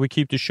 That's how we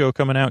keep the show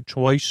coming out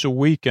twice a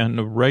week on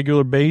a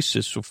regular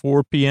basis, so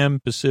 4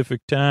 p.m.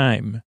 Pacific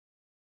time.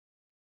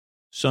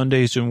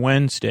 Sundays and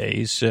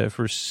Wednesdays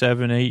for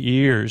 7-8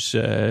 years,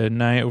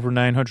 over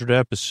 900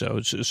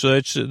 episodes. So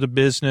that's the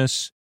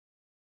business.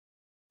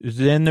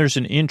 Then there's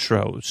an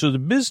intro. So the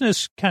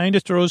business kind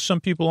of throws some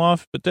people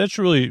off, but that's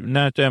really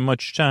not that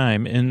much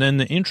time. And then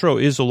the intro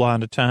is a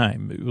lot of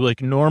time.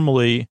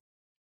 Normally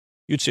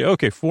you'd say,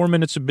 okay, 4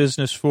 minutes of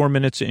business, 4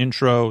 minutes of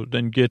intro,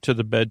 then get to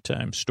the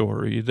bedtime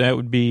story. That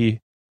would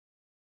be,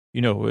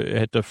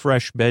 at the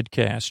Fresh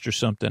Bedcast or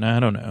something. I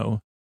don't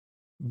know.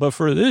 But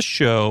for this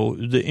show,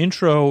 the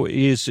intro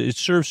it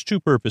serves two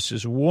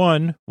purposes.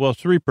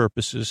 Three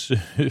purposes.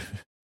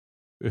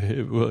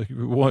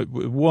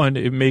 One,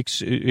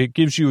 it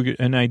gives you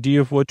an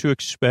idea of what to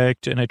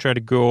expect, and I try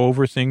to go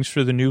over things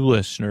for the new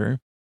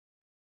listener.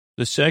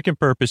 The second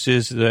purpose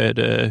is that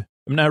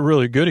I'm not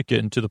really good at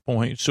getting to the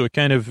point, so it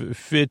kind of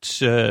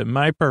fits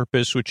my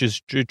purpose, which is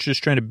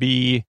just trying to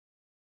be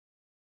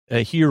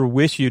here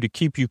with you to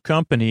keep you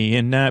company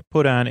and not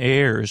put on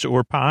airs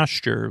or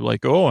posture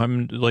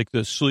I'm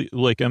the sleep,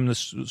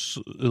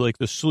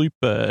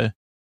 that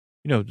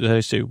I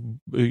say,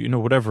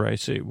 whatever I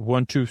say,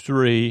 1, 2,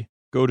 3,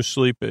 go to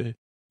sleep,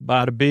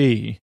 bada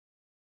bee.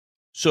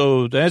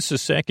 So that's the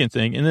second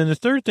thing. And then the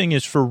third thing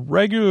is for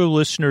regular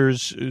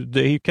listeners,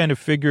 they kind of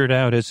figure it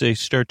out as they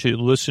start to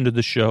listen to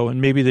the show,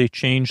 and maybe they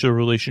change their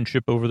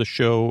relationship with the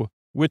show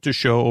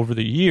over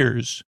the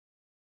years.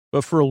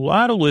 But for a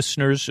lot of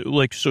listeners,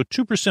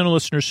 2% of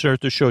listeners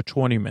start the show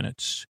 20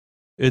 minutes.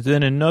 And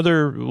then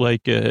another,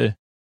 1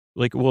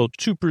 or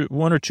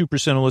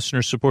 2% of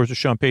listeners support the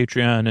show on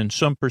Patreon, and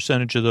some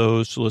percentage of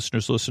those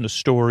listeners listen to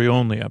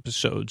story-only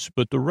episodes.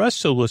 But the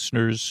rest of the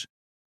listeners,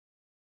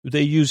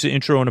 they use the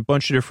intro in a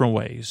bunch of different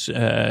ways.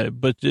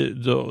 But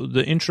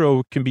the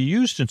intro can be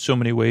used in so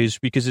many ways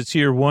because it's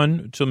here,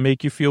 one, to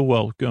make you feel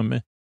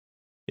welcome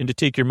and to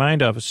take your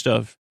mind off of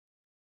stuff.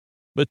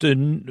 But a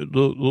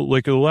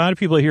lot of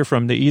people I hear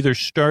from, they either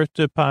start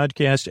the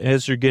podcast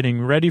as they're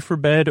getting ready for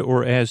bed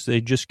or as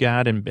they just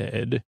got in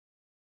bed,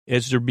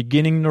 as they're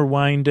beginning their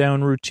wind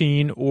down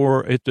routine,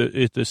 or at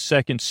the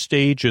second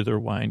stage of their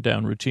wind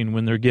down routine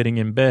when they're getting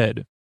in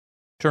bed,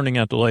 turning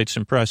out the lights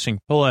and pressing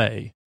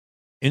play.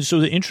 And so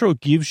the intro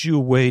gives you a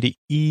way to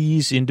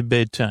ease into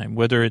bedtime,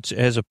 whether it's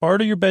as a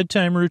part of your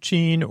bedtime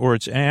routine or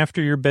it's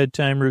after your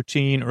bedtime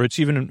routine, or it's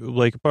even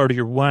like a part of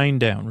your wind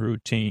down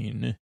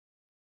routine,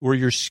 or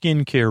your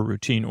skincare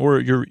routine, or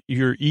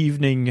your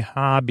evening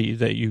hobby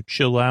that you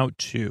chill out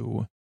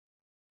to,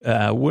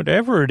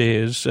 whatever it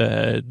is.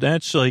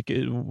 That's why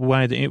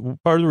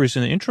part of the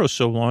reason the intro is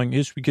so long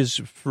is because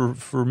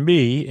for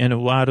me and a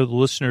lot of the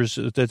listeners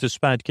that this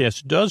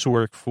podcast does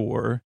work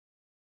for,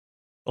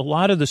 a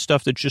lot of the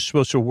stuff that's just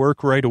supposed to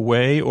work right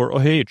away, or, oh,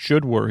 hey, it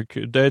should work.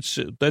 That's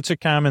a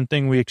common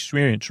thing we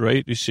experience,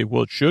 right? You say,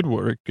 well, it should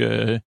work.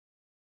 The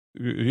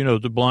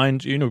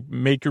blinds,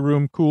 make your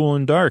room cool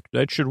and dark.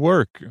 That should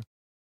work.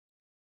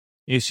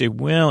 You say,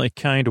 well, it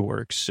kind of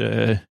works.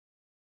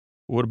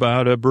 What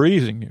about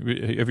breathing?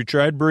 Have you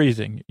tried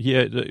breathing?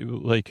 Yeah,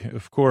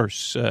 of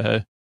course.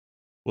 Well,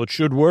 it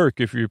should work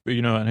if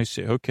and I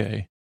say,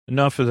 okay,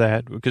 enough of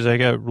that, because I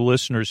got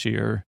listeners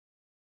here.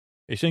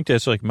 I think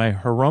that's like my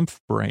harumph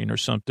brain or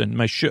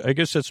something. I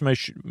guess that's my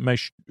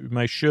should'er.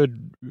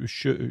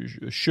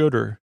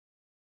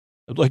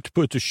 I'd like to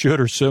put the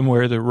should'er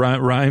somewhere that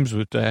rhymes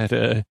with that.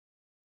 That's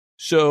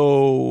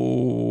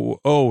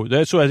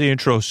why the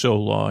intro's so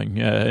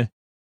long.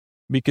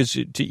 Because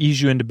to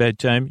ease you into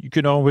bedtime, you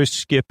can always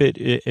skip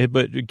it,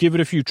 but give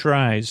it a few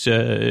tries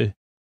and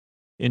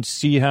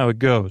see how it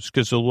goes.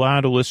 Because a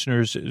lot of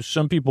listeners,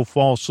 some people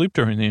fall asleep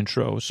during the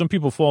intro. Some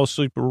people fall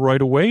asleep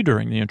right away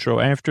during the intro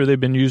after they've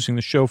been using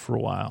the show for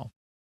a while.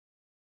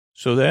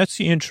 So that's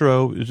the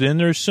intro. Then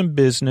there's some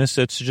business.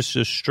 That's just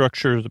the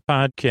structure of the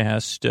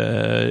podcast.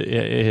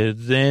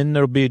 Then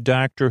there'll be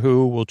Doctor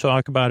Who. We'll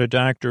talk about a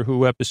Doctor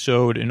Who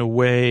episode in a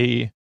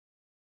way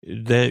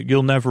that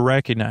you'll never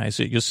recognize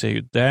it. You'll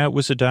say, that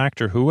was a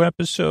Doctor Who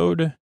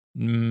episode?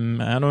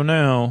 I don't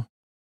know.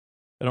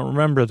 I don't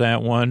remember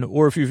that one.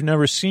 Or if you've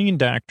never seen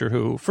Doctor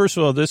Who, first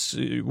of all,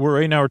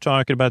 right now we're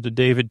talking about the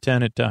David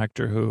Tennant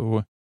Doctor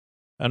Who.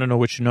 I don't know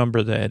which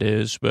number that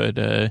is, but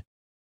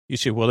you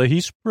say, well,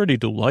 he's pretty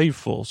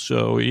delightful.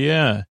 So,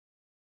 yeah,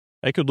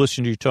 I could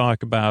listen to you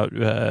talk about,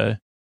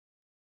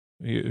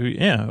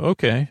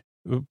 okay.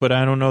 But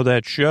I don't know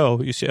that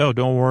show. You say, oh,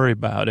 don't worry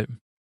about it.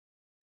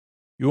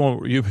 You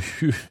won't,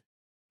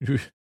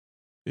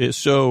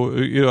 so,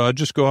 I'll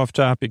just go off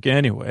topic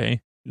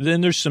anyway.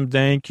 Then there's some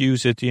thank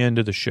yous at the end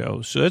of the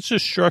show. So that's the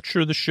structure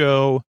of the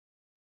show,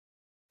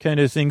 kind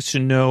of things to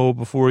know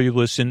before you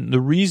listen.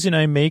 The reason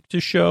I make the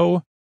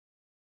show,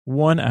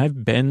 one,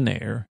 I've been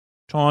there.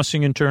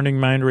 Tossing and turning,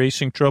 mind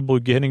racing, trouble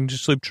getting to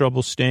sleep,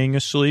 trouble staying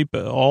asleep,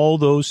 all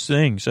those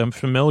things I'm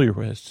familiar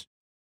with.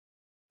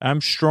 I'm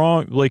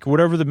strong, like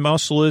whatever the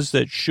muscle is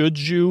that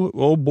shoulds you,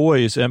 oh boy,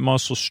 is that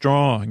muscle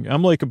strong.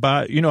 I'm like I'm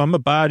a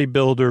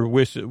bodybuilder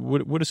with,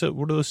 what is that,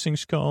 what are those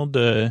things called?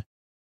 I'm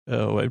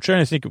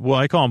trying to think,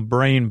 I call them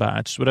brain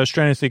bots, but I was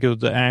trying to think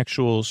of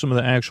some of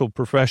the actual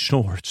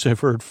professional words I've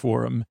heard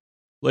for them.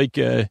 Like,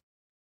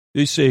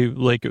 they say,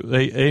 like,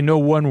 I know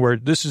one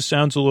word,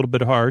 sounds a little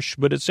bit harsh,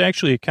 but it's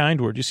actually a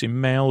kind word. You say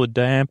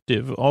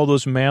maladaptive, all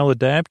those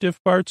maladaptive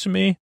parts of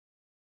me.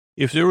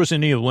 If there was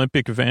any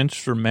Olympic events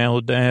for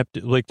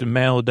maladaptive, like the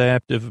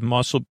maladaptive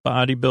muscle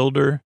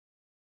bodybuilder,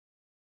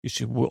 you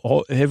see,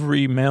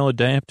 every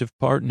maladaptive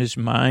part in his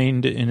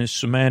mind and his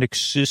somatic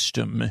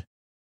system.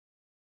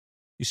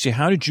 You see,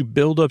 how did you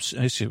build up?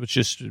 I see, it's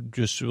just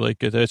like,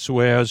 that's the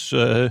way I was,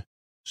 it's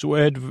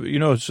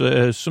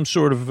some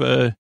sort of,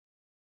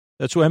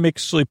 that's why I make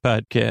a sleep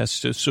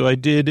podcast. So I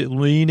did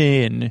lean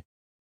in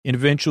and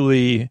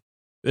eventually,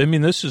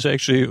 this is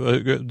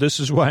actually, this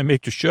is why I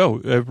make the show.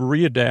 I've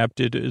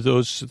readapted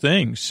those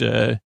things,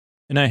 and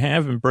I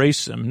have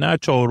embraced them,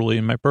 not totally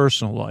in my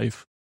personal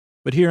life,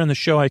 but here on the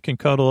show, I can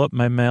cuddle up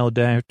my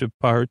maladaptive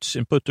parts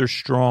and put their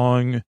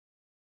strong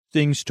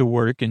things to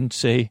work and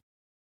say,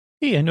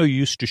 hey, I know you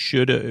used to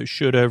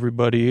should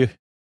everybody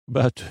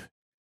about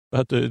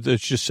that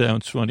just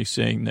sounds funny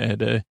saying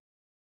that,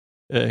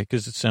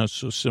 because it sounds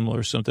so similar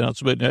or something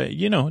else. But,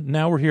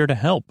 now we're here to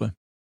help.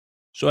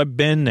 So I've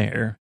been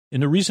there.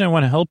 And the reason I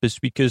want to help is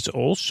because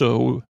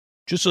also,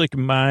 just like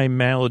my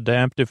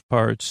maladaptive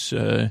parts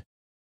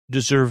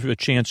deserve a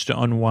chance to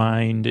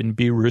unwind and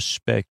be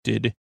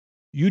respected,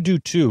 you do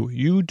too.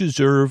 You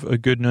deserve a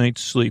good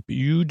night's sleep.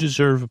 You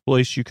deserve a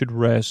place you could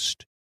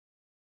rest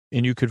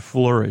and you could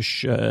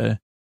flourish and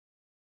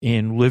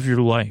live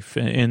your life.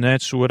 And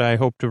that's what I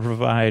hope to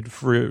provide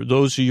for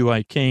those of you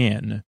I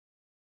can.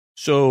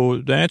 So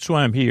that's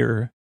why I'm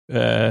here.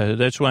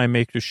 That's why I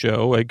make the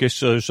show. I guess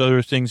there's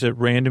other things that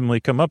randomly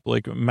come up,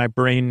 like my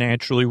brain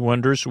naturally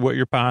wonders what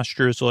your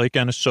posture is like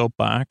on a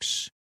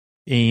soapbox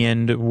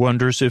and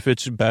wonders if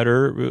it's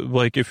better.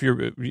 Like if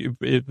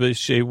they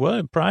say, well,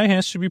 it probably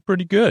has to be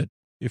pretty good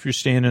if you're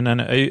standing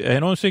on I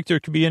don't think there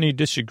could be any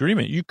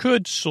disagreement. You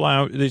could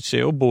slouch. They'd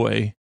say, oh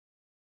boy.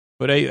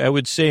 But I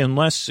would say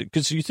unless,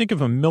 because you think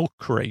of a milk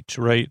crate,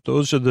 right?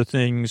 Those are the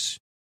things,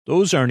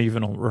 those aren't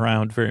even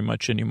around very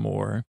much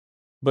anymore.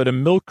 But a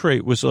milk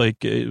crate was like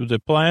the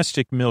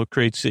plastic milk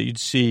crates that you'd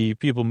see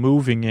people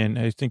moving in.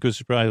 I think it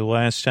was probably the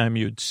last time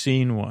you'd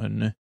seen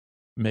one,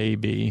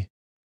 maybe.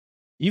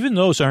 Even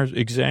those aren't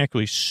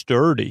exactly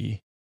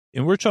sturdy.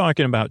 And we're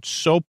talking about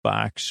soap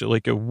box,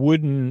 like a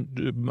wooden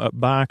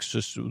box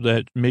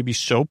that maybe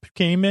soap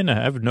came in.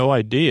 I have no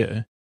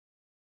idea.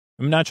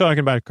 I'm not talking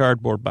about a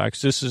cardboard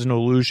box. This is an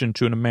allusion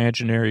to an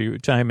imaginary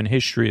time in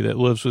history that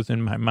lives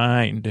within my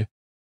mind.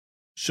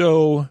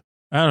 So,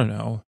 I don't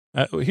know.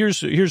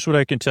 Here's what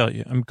I can tell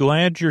you. I'm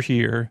glad you're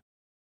here.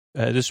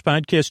 This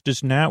podcast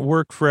does not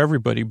work for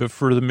everybody, but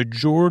for the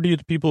majority of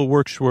the people it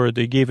works for,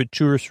 they gave it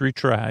 2 or 3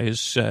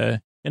 tries.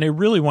 and I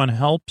really want to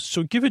help.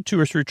 So give it 2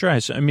 or 3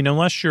 tries. I mean,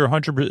 unless you're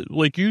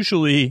 100%,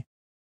 usually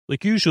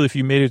if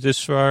you made it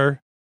this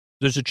far,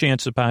 there's a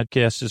chance the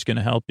podcast is going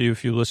to help you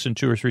if you listen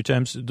 2 or 3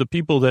 times. The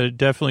people that it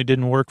definitely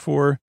didn't work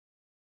for,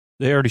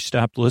 they already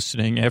stopped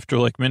listening after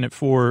like minute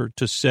 4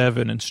 to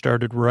 7 and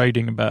started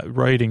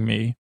writing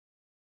me.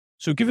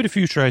 So give it a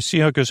few tries, see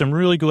how it goes. I'm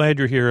really glad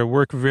you're here. I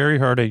work very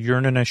hard. I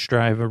yearn and I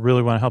strive. I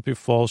really want to help you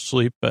fall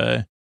asleep.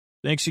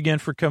 Thanks again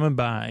for coming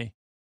by.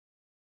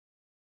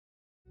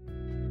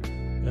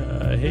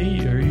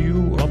 Hey, are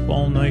you up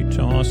all night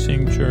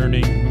tossing,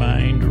 turning,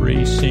 mind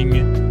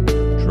racing,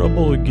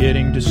 trouble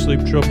getting to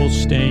sleep, trouble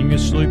staying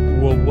asleep?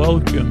 Well,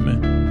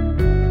 welcome.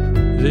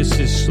 This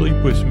is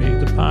Sleep With Me,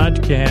 the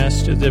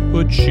podcast that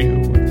puts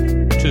you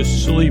to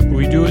sleep.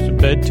 We do it a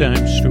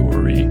bedtime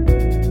story.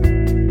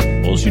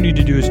 All you need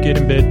to do is get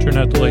in bed, turn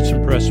out the lights,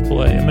 and press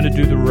play. I'm going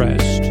to do the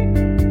rest.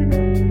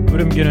 What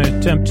I'm going to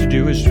attempt to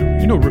do is,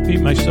 repeat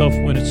myself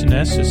when it's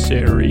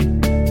necessary.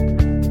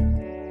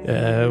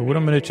 What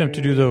I'm going to attempt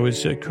to do, though,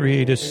 is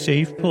create a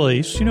safe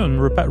place,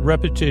 and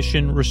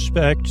repetition,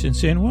 respect, and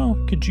saying, well,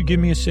 could you give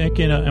me a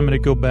second? I'm going to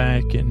go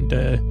back and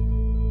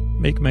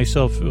make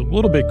myself a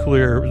little bit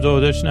clearer,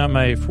 though that's not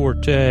my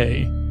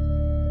forte.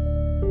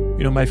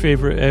 My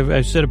favorite,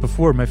 I've said it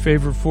before, my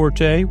favorite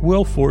forte,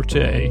 Will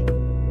Forte.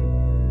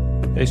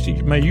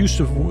 My use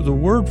of the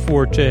word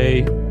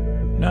forte,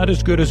 not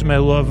as good as my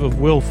love of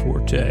Will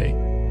Forte.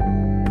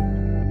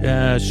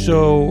 I'm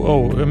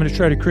going to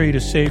try to create a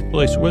safe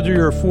place. Whether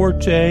you're a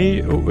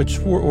forte,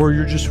 or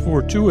you're just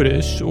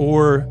fortuitous,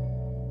 or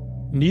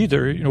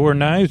neither, or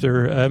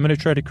neither, I'm going to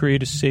try to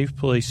create a safe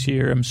place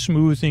here. I'm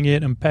smoothing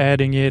it, I'm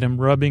patting it,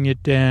 I'm rubbing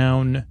it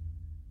down.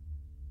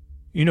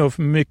 If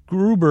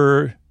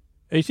MacGruber,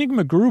 I think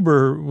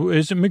MacGruber,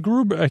 is it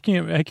MacGruber?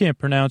 I can't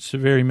pronounce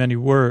very many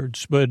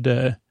words, but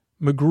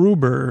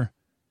MacGruber,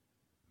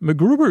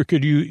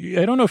 could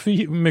you, I don't know if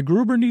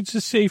MacGruber needs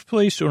a safe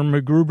place or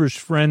MacGruber's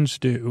friends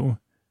do,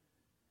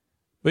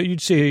 but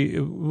you'd say,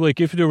 like,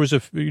 if there was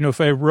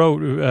if I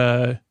wrote,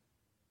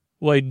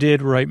 I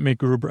did write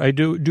MacGruber. I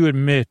do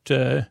admit,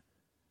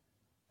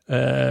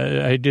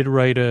 I did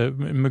write a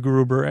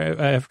MacGruber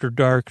After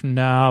Dark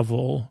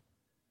novel,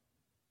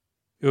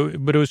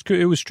 but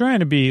it was trying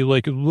to be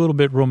like a little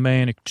bit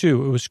romantic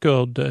too. It was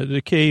called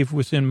The Cave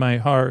Within My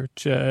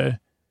Heart,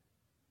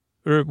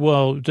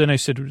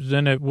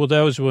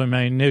 that was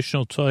my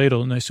initial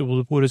title. And I said,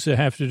 well, what does it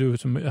have to do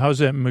with, how's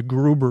that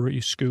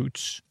MacGrubery,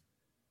 Scoots?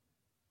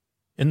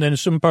 And then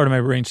some part of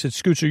my brain said,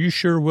 Scoots, are you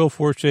sure Will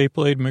Forte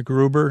played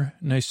MacGruber?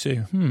 And I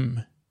say,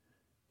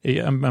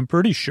 yeah, I'm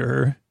pretty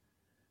sure.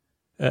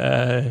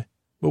 Okay,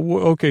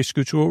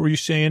 Scoots, what were you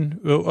saying?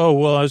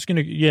 Well, I was going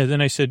to,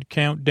 then I said,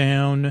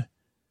 countdown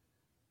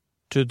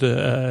to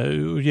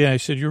the, I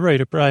said, you're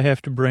right. I probably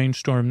have to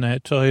brainstorm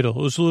that title.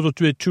 It was a little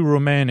bit too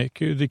romantic.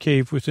 The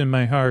Cave Within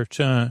My Heart,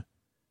 But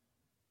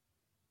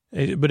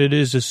it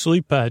is a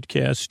sleep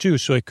podcast, too,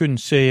 so I couldn't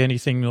say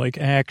anything like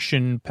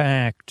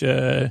action-packed.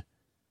 Who's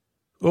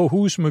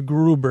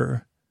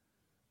MacGruber?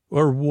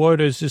 Or what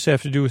does this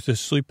have to do with the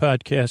sleep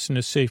podcast in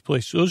a safe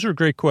place? Those are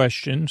great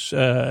questions.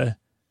 Let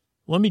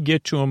me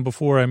get to them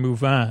before I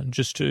move on.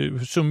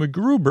 So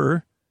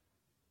MacGruber,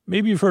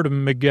 maybe you've heard of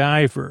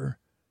MacGyver.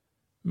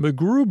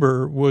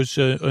 MacGruber was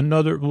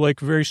another,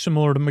 like, very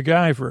similar to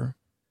MacGyver.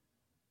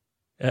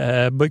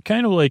 But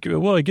kind of like,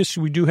 well, I guess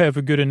we do have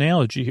a good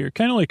analogy here.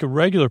 Kind of like a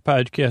regular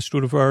podcast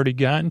would have already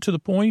gotten to the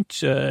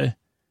point. If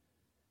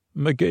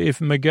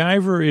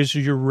MacGyver is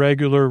your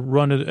regular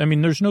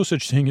there's no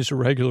such thing as a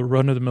regular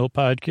run-of-the-mill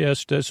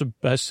podcast. That's the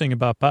best thing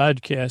about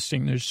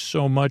podcasting. There's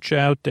so much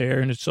out there,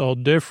 and it's all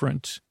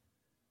different.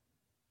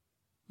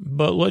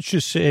 But let's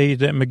just say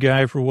that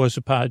MacGyver was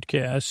a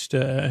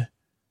podcast.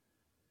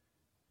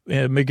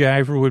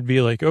 MacGyver would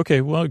be like, okay,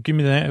 well, give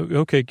me that.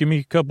 Okay, give me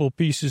a couple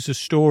pieces of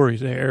story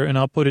there, and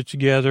I'll put it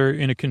together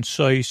in a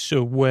concise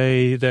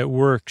way that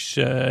works.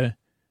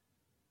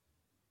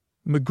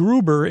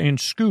 MacGruber and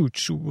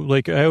Scoots,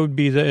 like I would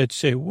be that, I'd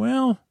say,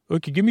 well,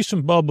 okay, give me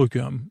some bubble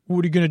gum.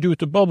 What are you going to do with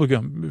the bubble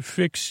gum?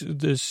 Fix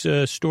this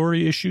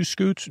story issue,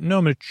 Scoots? No,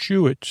 I'm going to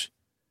chew it.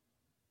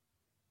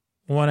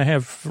 I want to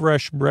have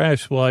fresh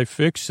breath while I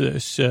fix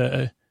this.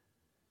 But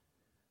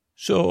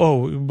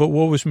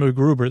what was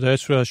MacGruber?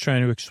 That's what I was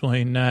trying to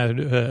explain,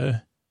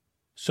 not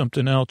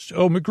something else.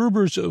 Oh,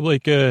 MacGruber's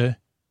like I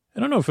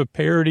don't know if a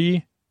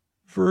parody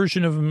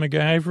version of a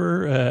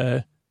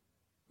MacGyver,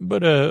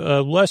 but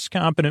a less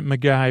competent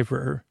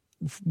MacGyver,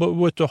 but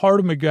with the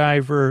heart of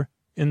MacGyver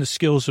and the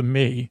skills of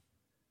me.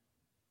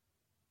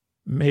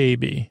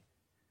 Maybe.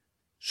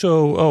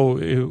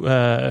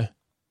 So,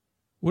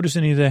 what does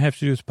any of that have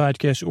to do with the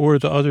podcast or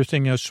the other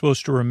thing I was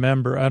supposed to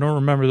remember? I don't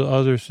remember the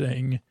other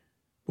thing.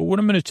 But what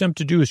I'm going to attempt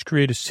to do is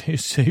create a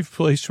safe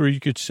place where you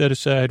could set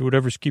aside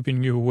whatever's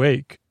keeping you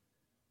awake.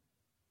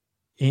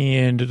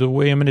 And the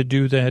way I'm going to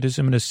do that is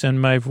I'm going to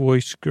send my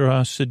voice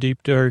across the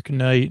deep, dark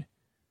night.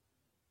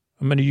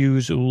 I'm going to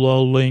use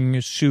lulling,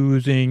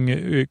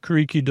 soothing,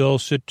 creaky,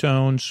 dulcet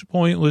tones,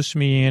 pointless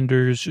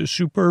meanders,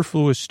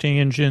 superfluous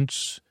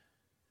tangents.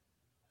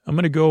 I'm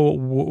going to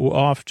go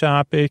off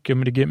topic. I'm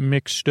going to get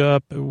mixed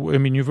up. I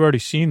mean, you've already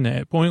seen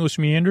that. Pointless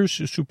meanders,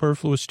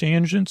 superfluous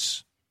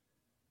tangents,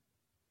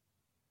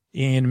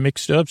 and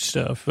mixed up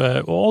stuff.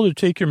 All to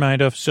take your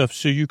mind off stuff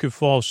so you can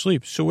fall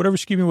asleep. So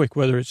whatever's keeping you awake,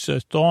 whether it's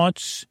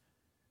thoughts.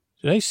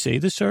 Did I say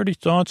this already?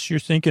 Thoughts you're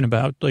thinking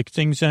about, like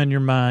things on your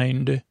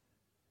mind.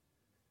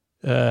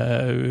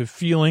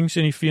 Feelings,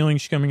 any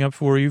feelings coming up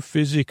for you,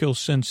 physical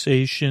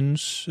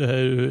sensations,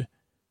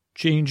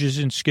 changes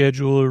in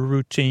schedule or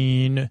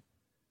routine.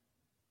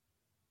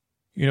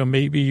 You know,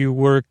 maybe you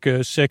work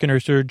a second or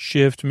third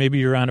shift. Maybe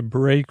you're on a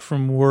break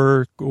from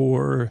work,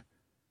 or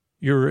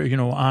you're,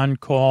 on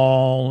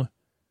call,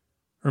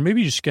 or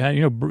maybe you just got,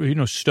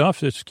 stuff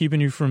that's keeping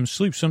you from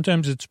sleep.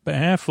 Sometimes it's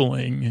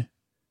baffling.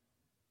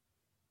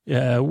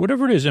 Yeah,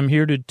 whatever it is, I'm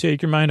here to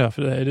take your mind off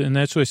of that. And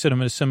that's why I said I'm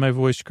going to send my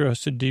voice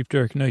across the deep,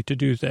 dark night to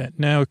do that.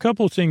 Now, a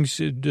couple of things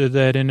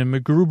that in a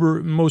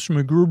most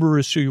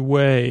MacGruberous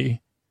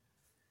way,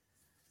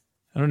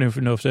 I don't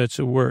even know if that's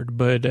a word,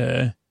 but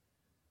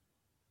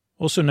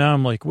also now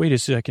I'm like, wait a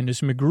second,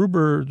 is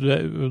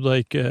MacGruber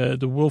like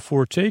the Will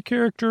Forte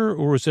character,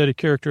 or was that a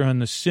character on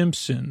The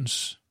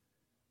Simpsons?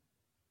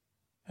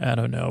 I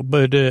don't know.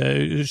 But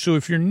so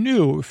if you're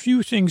new, a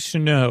few things to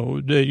know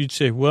that you'd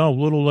say, well, a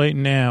little late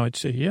now. I'd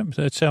say, yep,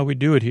 that's how we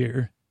do it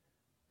here.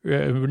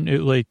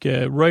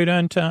 Right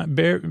on time,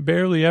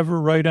 barely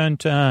ever right on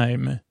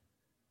time.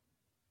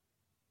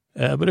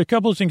 But a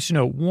couple of things to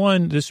know.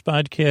 One, this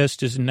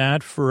podcast is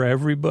not for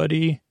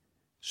everybody.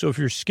 So if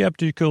you're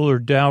skeptical or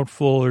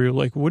doubtful, or you're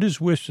like, what is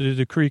with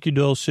the creaky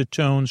dulcet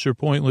tones or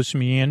pointless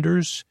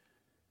meanders?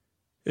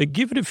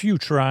 Give it a few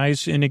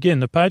tries. And again,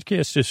 the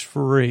podcast is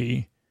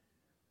free.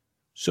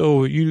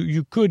 So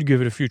you could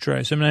give it a few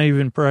tries. I'm not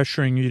even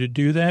pressuring you to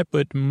do that,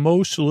 but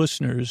most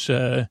listeners,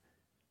 and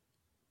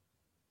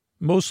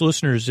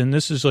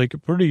this is like a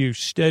pretty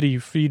steady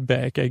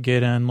feedback I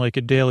get on like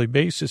a daily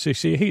basis. They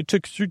say, hey, it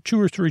took 2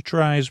 or 3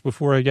 tries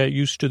before I got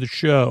used to the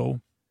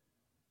show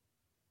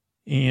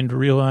and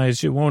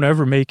realized it won't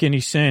ever make any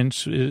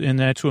sense. And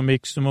that's what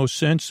makes the most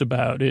sense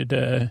about it.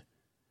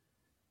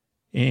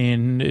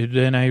 And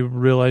then I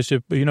realized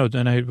it,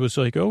 then I was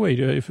like, oh, wait,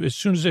 as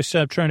soon as I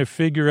stopped trying to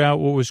figure out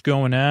what was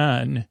going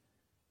on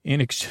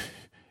and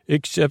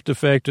accept the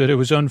fact that it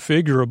was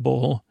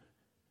unfigurable,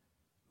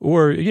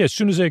 as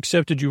soon as I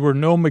accepted you were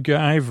no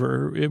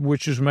MacGyver,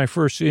 which is my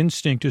first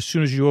instinct as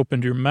soon as you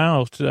opened your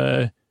mouth,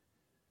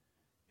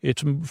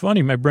 it's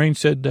funny, my brain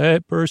said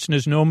that person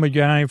is no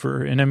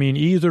MacGyver, and I mean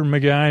either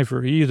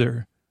MacGyver,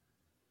 either.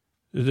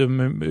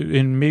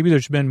 And maybe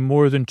there's been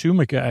more than 2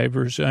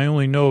 MacGyvers. I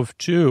only know of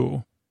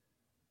 2.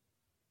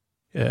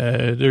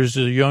 There's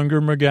a younger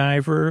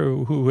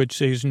MacGyver who would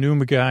say is new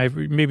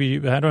MacGyver. Maybe,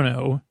 I don't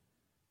know.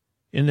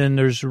 And then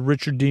there's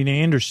Richard Dean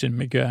Anderson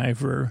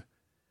MacGyver.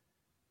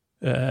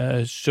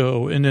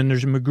 And then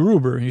there's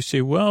MacGruber. You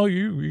say, well,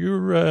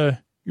 you're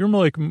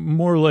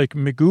more like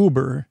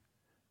MacUber.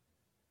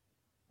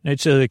 And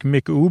I'd say like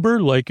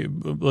MacUber, like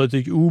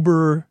the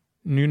Uber,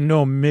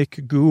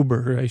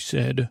 MacGuber, I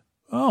said.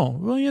 Oh,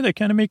 well, yeah, that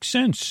kind of makes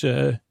sense.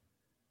 So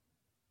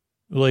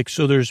there's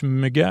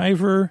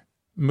MacGyver,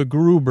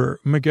 MacGruber,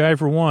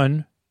 MacGyver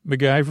 1,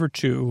 MacGyver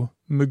 2,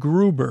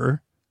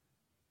 MacGruber,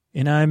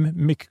 and I'm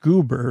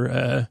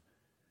MacGuber.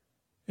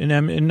 And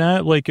I'm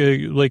not like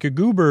a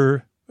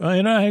goober.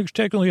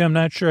 Technically, I'm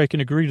not sure I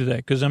can agree to that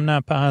because I'm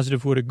not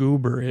positive what a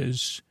goober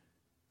is,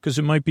 because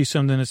it might be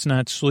something that's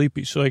not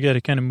sleepy. So I got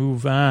to kind of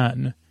move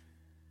on.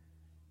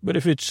 But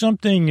if it's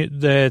something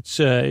that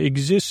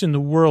exists in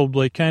the world,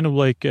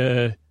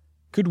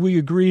 could we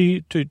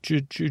agree to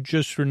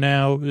just for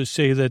now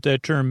say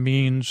that term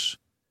means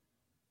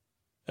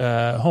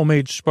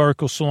homemade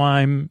sparkle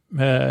slime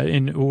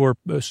or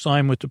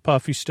slime with the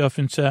puffy stuff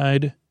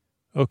inside?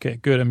 Okay,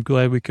 good. I'm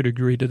glad we could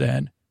agree to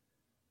that.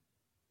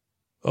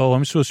 Oh,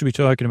 I'm supposed to be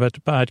talking about the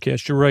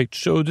podcast. You're right.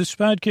 So this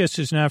podcast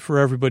is not for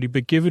everybody,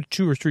 but give it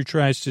 2 or 3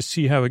 tries to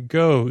see how it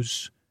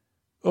goes.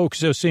 Oh,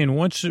 because I was saying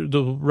once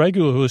the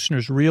regular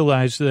listeners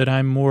realize that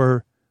I'm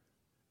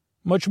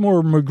much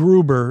more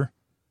MacGruber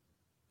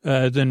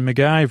than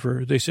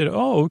MacGyver, they said,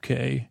 oh,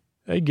 okay,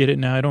 I get it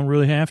now. I don't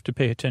really have to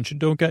pay attention.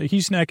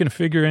 He's not going to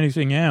figure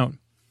anything out.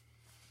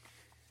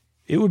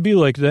 It would be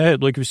like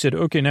that. Like if you said,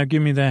 okay, now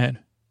give me that.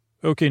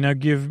 Okay, now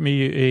give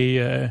me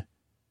a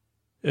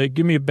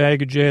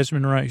bag of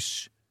jasmine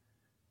rice.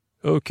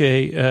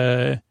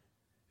 Okay,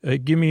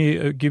 give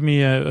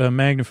me a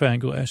magnifying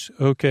glass.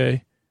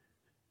 Okay.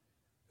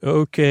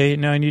 Okay,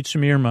 now I need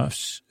some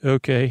earmuffs.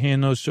 Okay,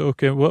 hand those.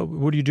 Okay,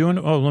 what are you doing?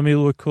 Oh, let me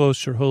look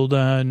closer. Hold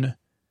on.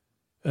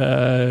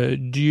 Do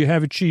you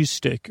have a cheese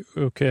stick?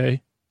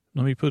 Okay,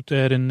 let me put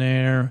that in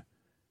there.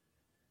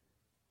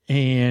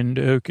 And,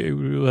 okay,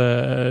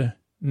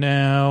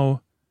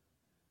 now,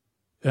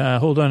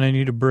 hold on, I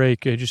need a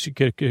break. I just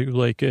get,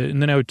 and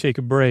then I would take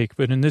a break.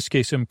 But in this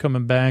case, I'm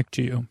coming back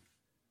to you.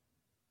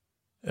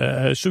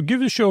 So give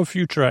the show a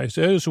few tries.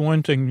 That was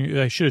one thing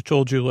I should have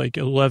told you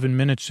 11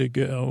 minutes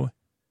ago.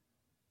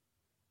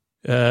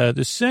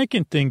 The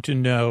second thing to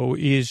know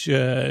is,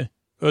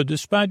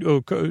 this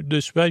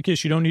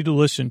podcast you don't need to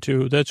listen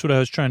to. That's what I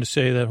was trying to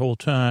say that whole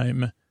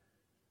time.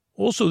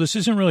 Also, this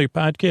isn't really a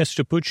podcast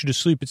to put you to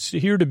sleep. It's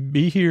here to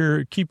be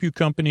here, keep you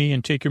company,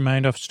 and take your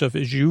mind off stuff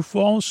as you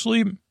fall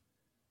asleep.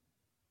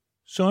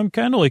 So I'm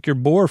kind of like your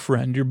boar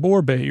friend, your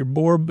boar bait, your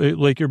boar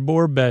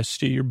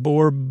bestie, your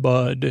boar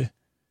bud.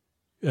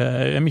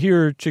 I'm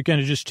here to kind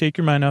of just take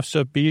your mind off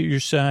stuff, be at your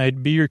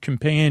side, be your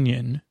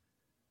companion.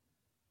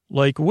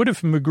 Like, what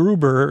if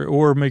MacGruber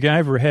or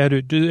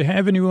MacGyver do they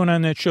have anyone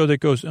on that show that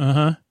goes,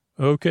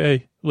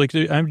 okay. Like,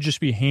 I would just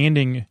be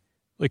handing,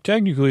 like,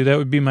 technically that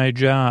would be my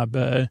job.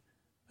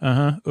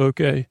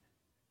 Okay.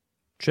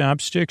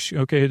 Chopsticks,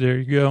 okay, there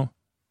you go.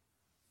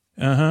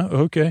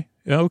 Okay.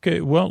 Okay,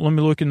 well, let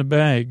me look in the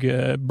bag.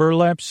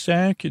 Burlap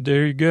sack,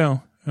 there you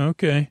go.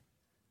 Okay.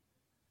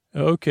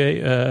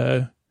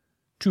 Okay,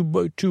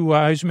 two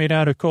eyes made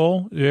out of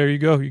coal, there you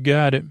go, you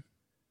got it.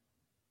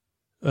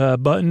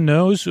 Button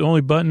nose, the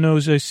only button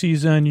nose I see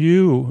is on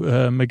you,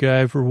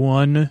 MacGyver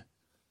 1.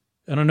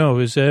 I don't know,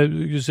 is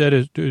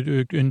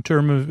that in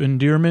term of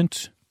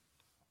endearment?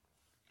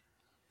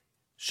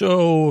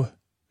 So,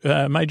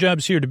 my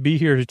job's here to be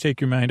here to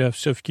take your mind off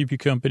stuff, keep you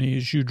company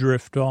as you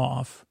drift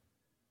off.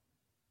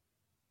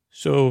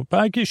 So,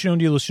 podcasts you don't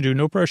need to listen to,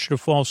 no pressure to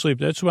fall asleep.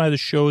 That's why the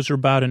shows are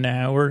about an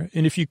hour.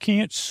 And if you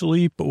can't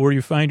sleep or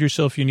you find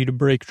yourself you need a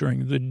break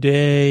during the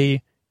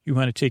day, you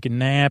want to take a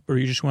nap, or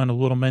you just want a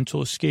little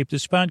mental escape,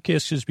 this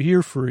podcast is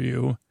here for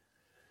you.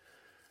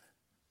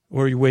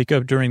 Or you wake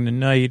up during the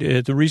night.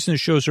 The reason the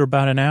shows are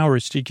about an hour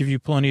is to give you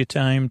plenty of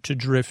time to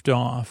drift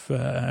off.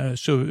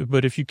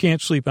 But if you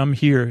can't sleep, I'm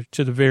here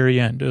to the very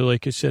end.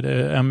 Like I said,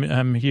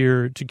 I'm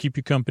here to keep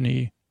you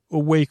company,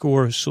 awake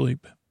or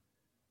asleep.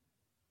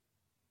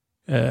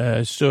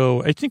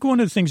 So I think one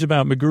of the things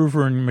about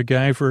MacGruber and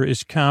MacGyver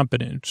is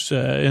competence.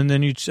 And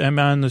then I'm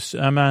on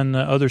the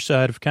other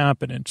side of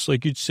competence.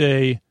 Like you'd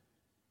say,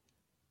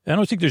 I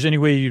don't think there's any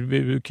way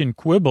you can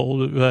quibble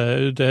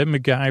that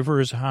MacGyver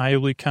is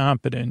highly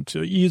competent.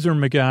 Either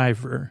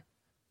MacGyver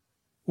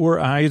or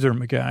either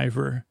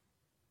MacGyver.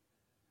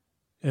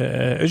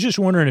 I was just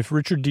wondering if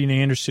Richard Dean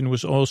Anderson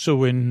was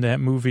also in that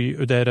movie,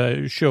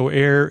 that show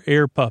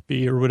Air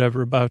Puppy or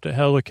whatever about the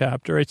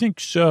helicopter. I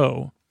think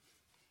so.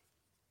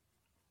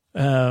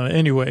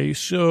 Anyway,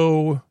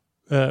 so,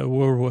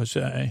 where was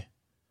I?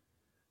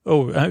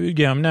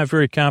 I'm not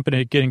very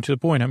competent at getting to the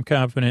point. I'm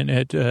confident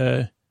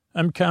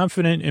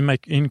in my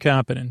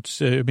incompetence.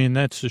 I mean,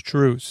 that's the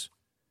truth.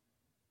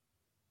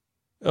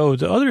 Oh,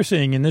 the other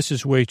thing, and this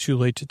is way too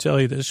late to tell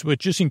you this, but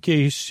just in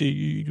case,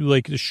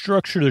 like the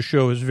structure of the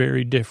show is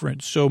very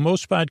different. So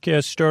most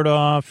podcasts start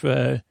off,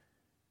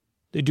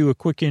 they do a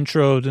quick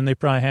intro, then they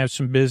probably have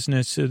some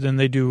business, then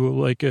they do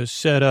like a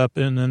setup,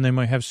 and then they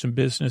might have some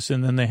business,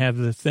 and then they have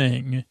the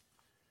thing.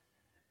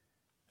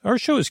 Our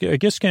show is, I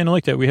guess, kind of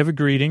like that. We have a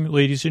greeting,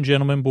 ladies and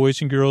gentlemen,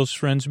 boys and girls,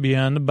 friends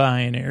beyond the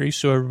binary,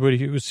 so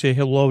everybody would say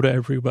hello to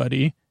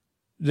everybody.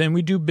 Then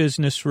we do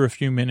business for a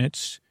few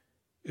minutes.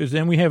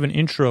 Then we have an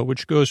intro,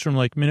 which goes from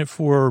like minute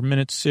 4 or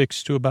minute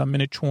 6 to about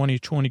minute 20,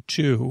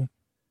 22.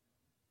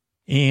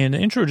 And the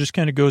intro just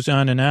kind of goes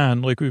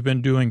on like we've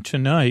been doing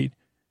tonight,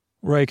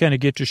 where I kind of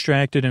get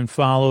distracted and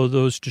follow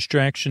those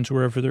distractions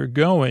wherever they're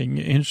going.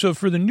 And so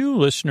for the new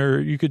listener,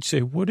 you could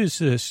say, what is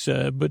this?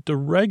 But the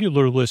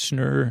regular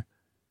listener,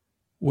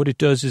 what it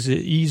does is it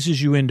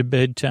eases you into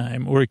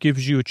bedtime, or it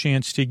gives you a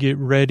chance to get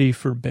ready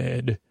for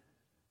bed,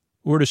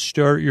 or to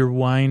start your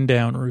wind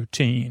down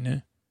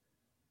routine.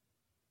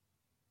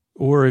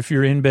 Or if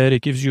you're in bed,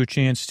 it gives you a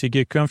chance to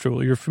get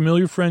comfortable. Your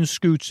familiar friend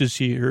Scoots is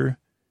here.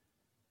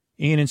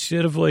 And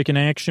instead of like an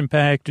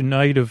action-packed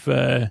night of,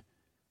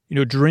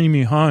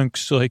 dreamy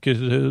hunks like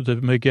the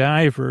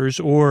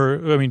MacGyvers, or,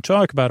 I mean,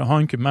 talk about a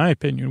hunk, in my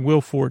opinion, Will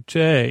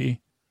Forte.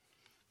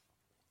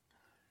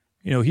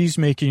 He's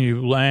making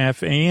you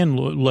laugh and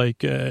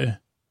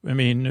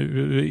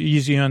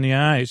easy on the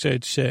eyes,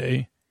 I'd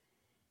say.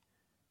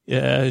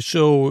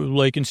 So,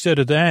 like, instead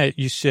of that,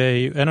 you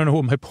say, I don't know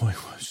what my point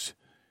was.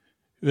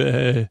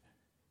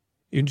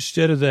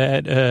 Instead of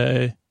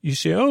that, you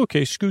say, oh,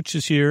 okay, Scoots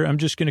is here. I'm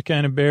just going to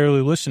kind of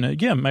barely listen.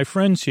 Yeah, my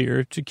friend's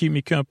here to keep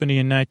me company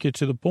and not get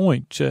to the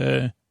point.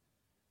 I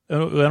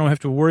don't have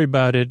to worry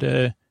about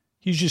it.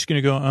 He's just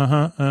going to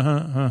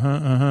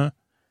go,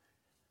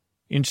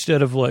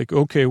 Instead of like,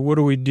 okay, what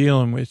are we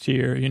dealing with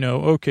here?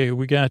 Okay,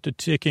 we got the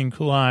ticking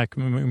clock,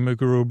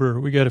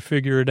 MacGruber. We got to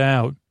figure it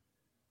out.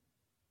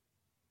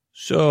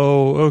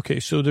 So,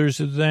 okay, so there's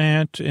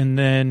that. And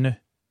then,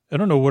 I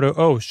don't know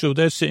what, so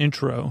that's the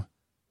intro.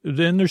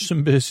 Then there's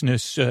some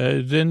business.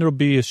 Then there'll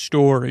be a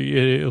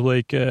story,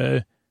 like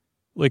a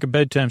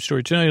bedtime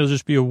story. Tonight it'll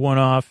just be a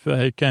one-off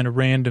kind of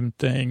random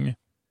thing.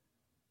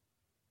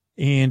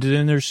 And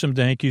then there's some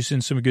thank yous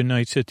and some good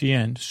nights at the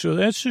end. So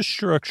that's the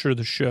structure of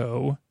the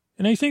show.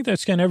 And I think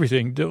that's kind of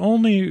everything. The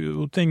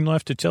only thing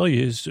left to tell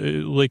you is,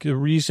 the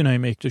reason I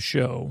make the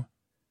show.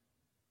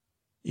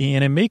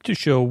 And I make the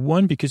show,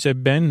 one, because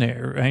I've been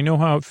there. I know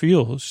how it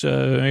feels.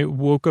 I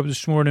woke up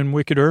this morning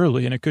wicked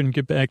early, and I couldn't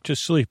get back to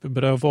sleep.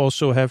 But I've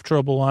also have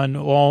trouble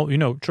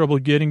trouble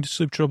getting to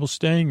sleep, trouble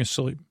staying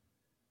asleep.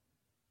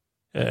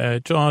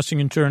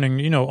 tossing and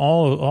turning,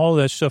 all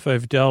that stuff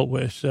I've dealt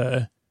with.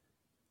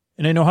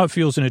 And I know how it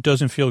feels, and it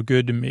doesn't feel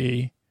good to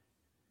me.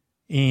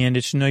 And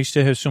it's nice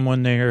to have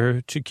someone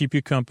there to keep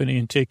you company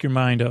and take your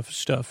mind off of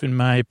stuff, in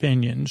my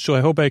opinion. So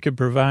I hope I could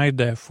provide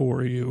that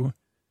for you.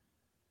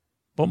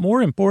 But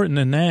more important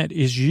than that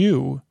is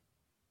you.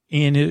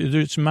 And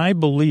it's my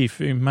belief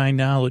and my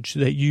knowledge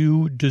that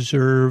you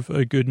deserve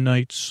a good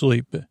night's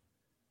sleep.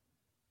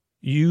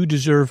 You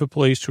deserve a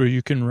place where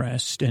you can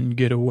rest and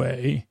get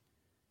away.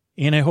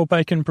 And I hope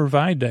I can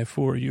provide that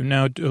for you.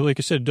 Now, like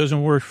I said, it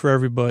doesn't work for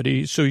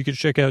everybody. So you can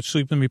check out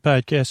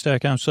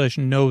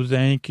sleepwithmepodcast.com/no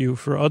thank you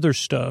for other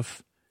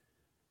stuff.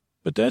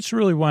 But that's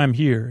really why I'm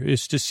here,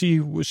 is to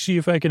see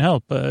if I can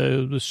help.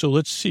 So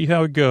let's see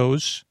how it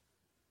goes.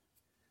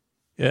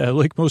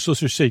 Like most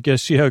listeners say,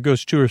 guess see how it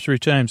goes 2 or 3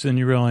 times. Then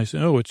you realize,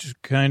 it's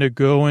kind of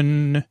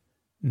going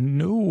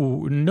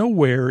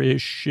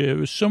nowhere-ish,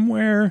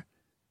 somewhere.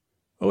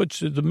 It's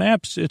the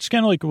maps. It's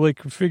kind of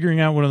like figuring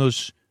out one of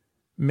those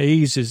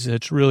mazes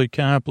that's really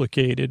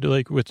complicated,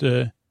 like with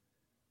a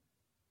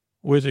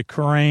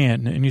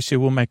crayon, and you say,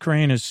 well, my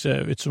crayon is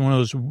it's one of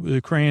those,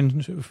 the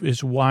crayon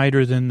is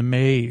wider than the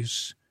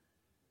maze.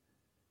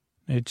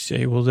 I'd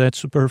say, well,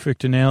 that's a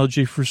perfect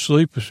analogy for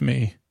sleep with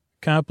me.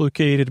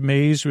 Complicated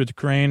maze where the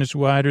crayon is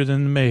wider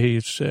than the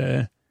maze.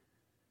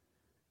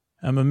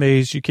 I'm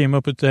amazed you came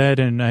up with that,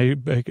 and I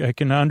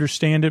can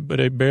understand it, but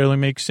it barely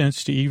makes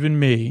sense to even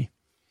me.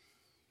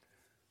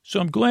 So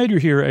I'm glad you're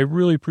here. I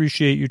really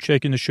appreciate you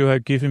checking the show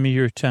out, giving me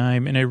your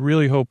time, and I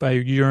really hope I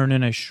yearn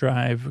and I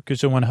strive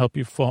because I want to help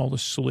you fall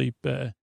asleep.